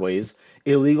waterways,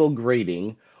 illegal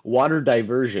grading, water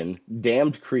diversion,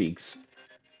 dammed creeks,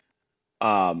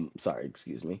 dammed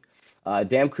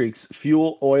creeks,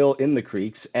 fuel oil in the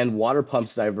creeks, and water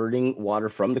pumps diverting water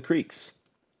from the creeks.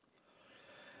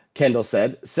 Kendall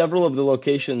said several of the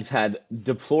locations had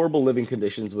deplorable living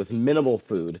conditions with minimal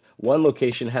food. One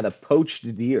location had a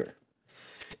poached deer.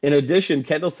 In addition,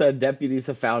 Kendall said deputies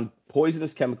have found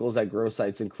poisonous chemicals at grow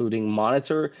sites, including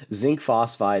monitor, zinc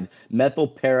phosphide,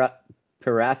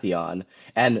 methylparathion,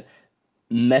 and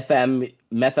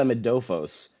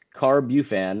methamidofos,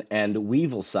 carbufan, and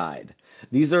weevilside.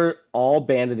 These are all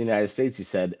banned in the United States, he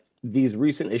said. These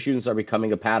recent issues are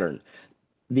becoming a pattern.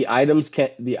 The items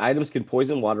can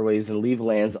poison waterways and leave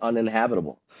lands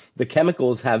uninhabitable. The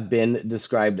chemicals have been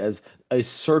described as a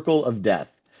circle of death.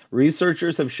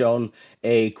 Researchers have shown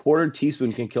a quarter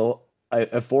teaspoon can kill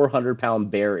a 400-pound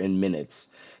bear in minutes.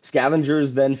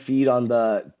 Scavengers then feed on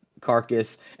the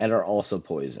carcass and are also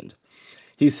poisoned.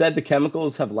 He said the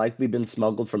chemicals have likely been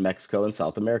smuggled from Mexico and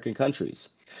South American countries.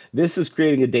 This is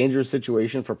creating a dangerous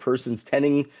situation for persons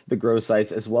tending the grow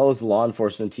sites as well as law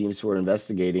enforcement teams who are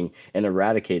investigating and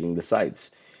eradicating the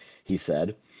sites, he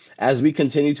said. As we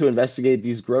continue to investigate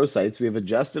these grow sites, we have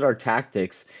adjusted our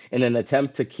tactics in an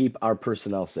attempt to keep our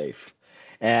personnel safe.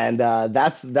 And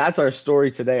that's our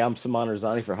story today. I'm Saman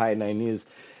Razani for High 9 News.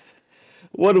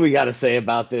 What do we got to say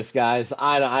about this, guys?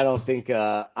 I don't think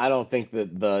that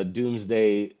the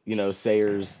doomsday,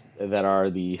 sayers that are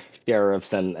the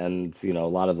sheriffs and a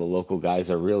lot of the local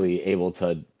guys are really able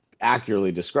to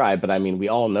accurately describe. But I mean, we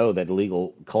all know that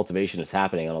illegal cultivation is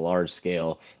happening on a large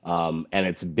scale, and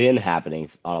it's been happening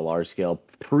on a large scale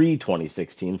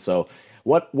pre-2016. So,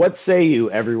 what say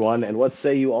you, everyone, and what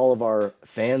say you, all of our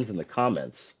fans in the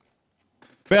comments?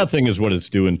 Bad thing is what it's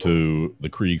doing to the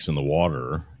creeks and the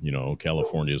water.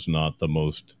 California is not the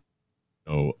most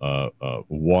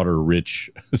water-rich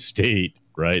state,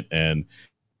 right? And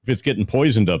if it's getting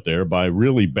poisoned up there by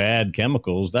really bad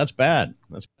chemicals, that's bad.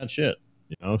 That's bad shit.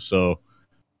 So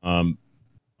on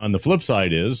the flip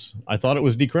side is I thought it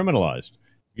was decriminalized.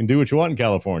 You can do what you want in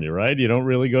California, right? You don't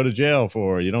really go to jail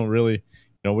you don't really,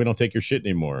 we don't take your shit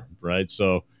anymore, right?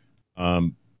 So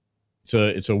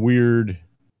it's a weird,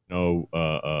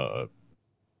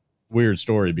 weird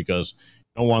story because you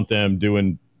don't want them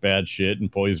doing bad shit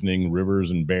and poisoning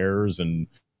rivers and bears and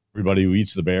everybody who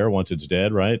eats the bear once it's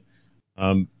dead, right?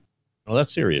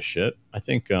 That's serious shit. I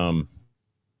think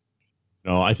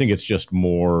I think it's just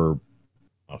more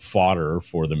fodder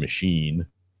for the machine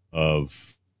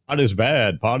of pot is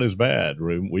bad.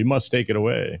 We must take it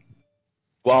away.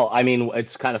 Well, I mean,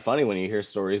 it's kind of funny when you hear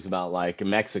stories about like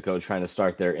Mexico trying to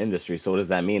start their industry. So what does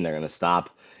that mean? They're going to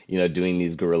stop, doing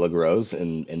these guerrilla grows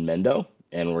in Mendo,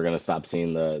 and we're going to stop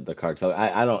seeing the cartel.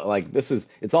 I don't like this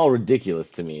it's all ridiculous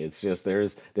to me. It's just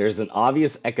there's an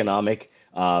obvious economic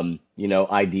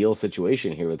ideal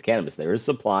situation here with cannabis. There is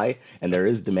supply and there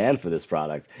is demand for this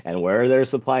product, and where there's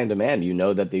supply and demand,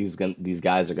 that these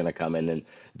guys are going to come in and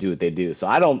do what they do. So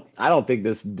I don't think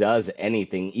this does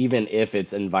anything, even if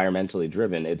it's environmentally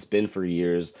driven. It's been for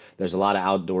years. There's a lot of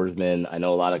outdoorsmen. I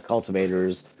know a lot of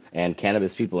cultivators and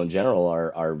cannabis people in general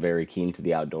are very keen to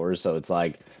the outdoors. So it's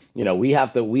like, we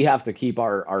have to keep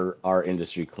our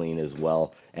industry clean as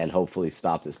well, and hopefully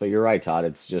stop this. But you're right, Todd.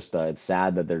 It's just it's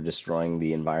sad that they're destroying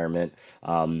the environment.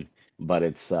 But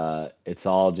it's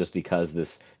all just because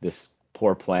this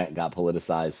poor plant got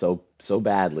politicized so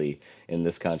badly in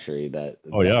this country that.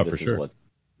 Oh yeah, for sure.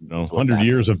 100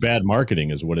 years of bad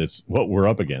marketing is what we're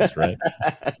up against, right?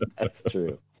 That's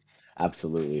true.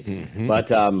 Absolutely. Mm-hmm. But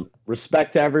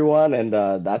respect to everyone, and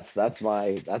that's the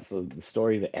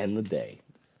story to end the day.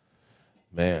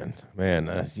 Man,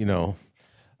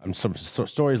 some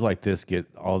stories like this get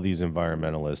all these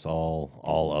environmentalists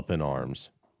all up in arms.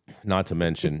 Not to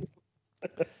mention,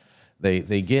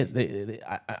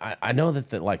 I know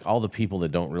that like all the people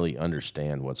that don't really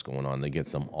understand what's going on, they get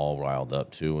them all riled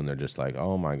up too, and they're just like,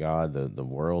 oh my God, the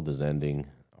world is ending.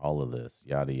 All of this,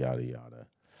 yada yada yada.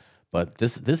 But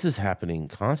this is happening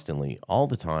constantly, all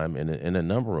the time, in a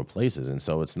number of places, and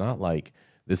so it's not like.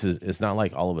 It's not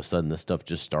like all of a sudden this stuff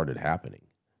just started happening.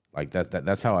 Like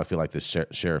that's how I feel like this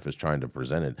sheriff is trying to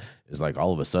present it, is like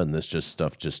all of a sudden this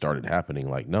stuff just started happening.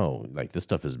 Like, no, like this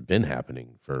stuff has been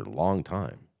happening for a long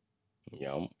time.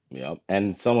 Yep.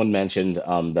 And someone mentioned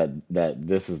that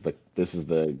this is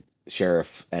the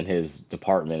sheriff and his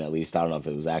department, at least. I don't know if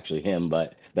it was actually him,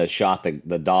 but that shot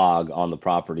the dog on the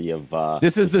property of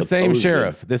this is the same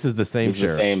sheriff. This is the same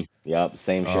sheriff.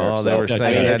 Same sheriff. Oh, they were saying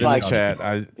that in the chat.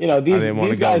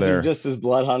 These guys are just as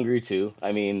blood hungry too.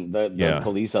 I mean, the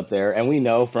police up there, and we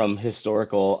know from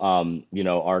historical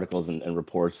articles and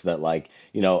reports that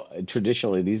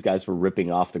traditionally these guys were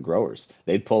ripping off the growers.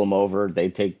 They'd pull them over,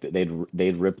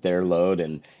 they'd rip their load,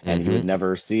 and you would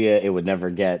never see it. It would never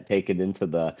get taken into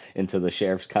the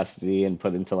sheriff's custody and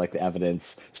put into like the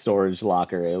evidence storage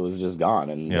locker. It was just gone,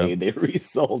 and they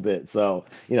resold it. So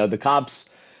the cops,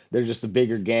 they're just a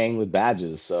bigger gang with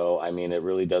badges. So I mean, it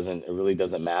really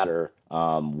doesn't matter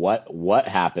what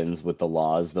happens with the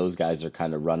laws. Those guys are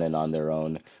kind of running on their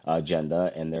own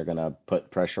agenda, and they're gonna put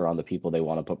pressure on the people they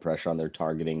want to put pressure on. They're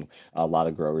targeting a lot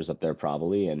of growers up there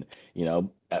probably, and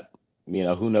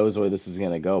who knows where this is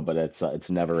gonna go, but it's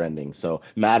never ending. So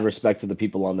mad respect to the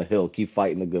people on the Hill. Keep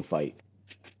fighting the good fight.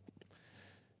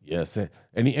 Yes.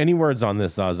 Any words on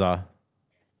this, Zaza?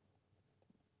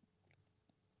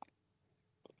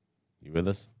 You with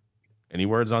us? Any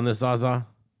words on this, Zaza?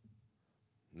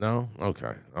 No?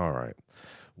 Okay. All right.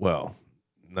 Well,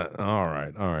 all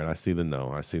right. I see the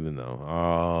no.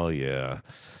 Oh, yeah.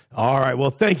 All right. Well,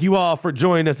 thank you all for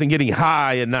joining us and getting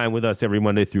high at 9 with us every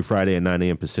Monday through Friday at 9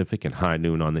 a.m. Pacific and high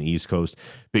noon on the East Coast.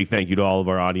 Big thank you to all of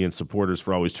our audience supporters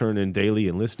for always tuning in daily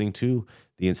and listening to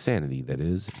the insanity that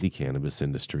is the cannabis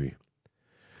industry.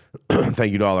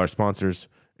 Thank you to all our sponsors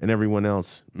and everyone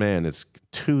else. Man, it's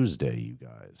Tuesday, you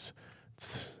guys.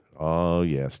 It's Oh,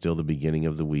 yeah. Still the beginning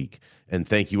of the week. And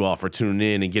thank you all for tuning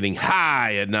in and getting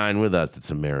high at 9 with us.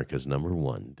 It's America's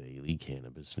 #1 daily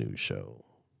cannabis news show.